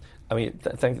 I mean,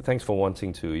 thanks for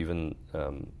wanting to even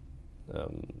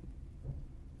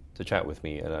to chat with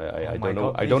me, and I don't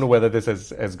know. I don't know whether this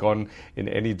has gone in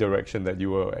any direction that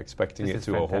you were expecting This it is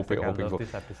to, or fantastic. hoping I love for.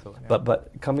 this episode. Yeah.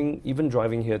 But even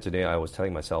driving here today, I was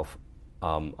telling myself,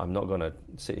 I'm not gonna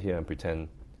sit here and pretend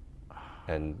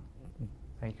and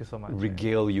Thank you so much.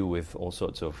 regale you with all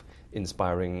sorts of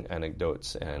inspiring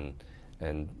anecdotes and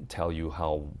tell you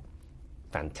how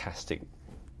fantastic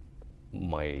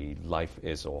my life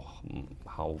is, or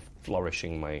how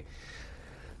flourishing my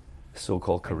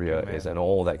so-called career is, and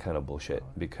all that kind of bullshit.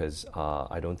 Because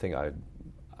I don't think I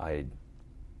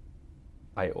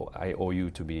owe you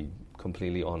to be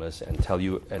completely honest and tell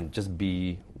you and just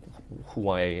be who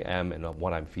I am and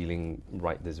what I'm feeling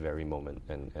right this very moment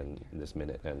and this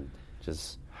minute, and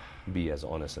just be as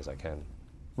honest as I can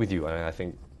with you. And I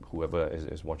think whoever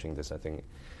is watching this, I think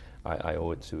I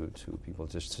owe it to people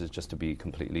just to be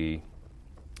completely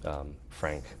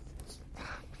frank.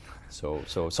 So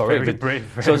sorry. Very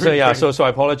brave. So I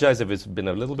apologize if it's been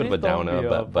a little bit of a Please don't downer, be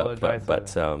but apologize.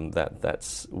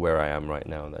 that's where I am right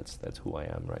now. That's who I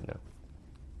am right now.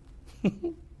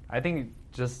 I think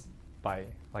just by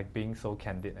being so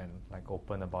candid and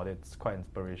open about it, it's quite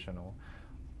inspirational.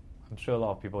 I'm sure a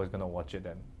lot of people is gonna watch it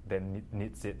and then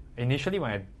needs it. Initially,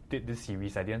 when I did this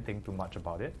series, I didn't think too much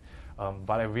about it,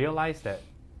 but I realized that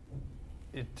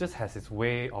it just has its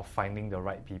way of finding the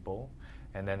right people.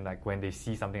 And then when they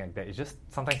see something like that,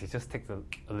 sometimes it just takes a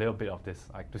little bit of this,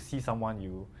 to see someone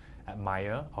you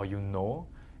admire or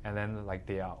and then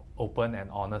they are open and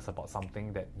honest about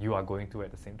something that you are going through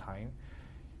at the same time.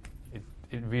 It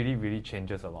really, really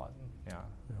changes a lot. Yeah,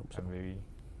 I'm very...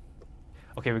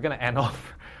 Okay, we're gonna end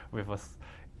off with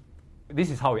this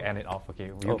is how we end it off.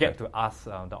 Okay, we get to ask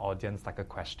the audience a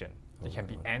question. It can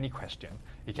be any question.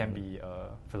 It can be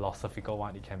a philosophical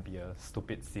one. It can be a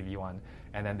stupid, silly one.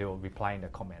 And then they will reply in the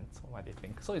comments what they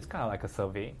think. So it's kind of like a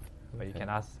survey, but you can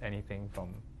ask anything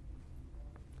from,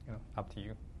 up to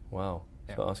you. Wow.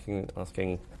 Yeah. So asking.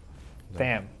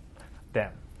 Damn.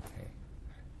 Okay.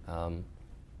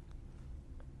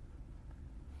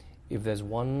 If there's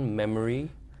one memory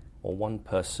or one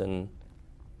person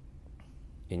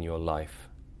in your life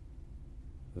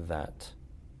that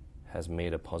has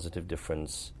made a positive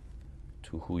difference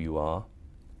to who you are,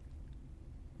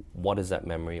 what is that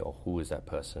memory, or who is that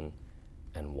person,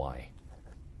 and why?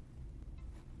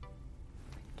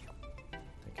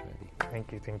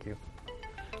 Thank you, Eddie. Thank you.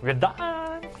 We're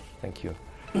done. Thank you.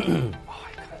 Oh,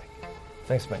 I got it.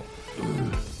 Thanks, mate.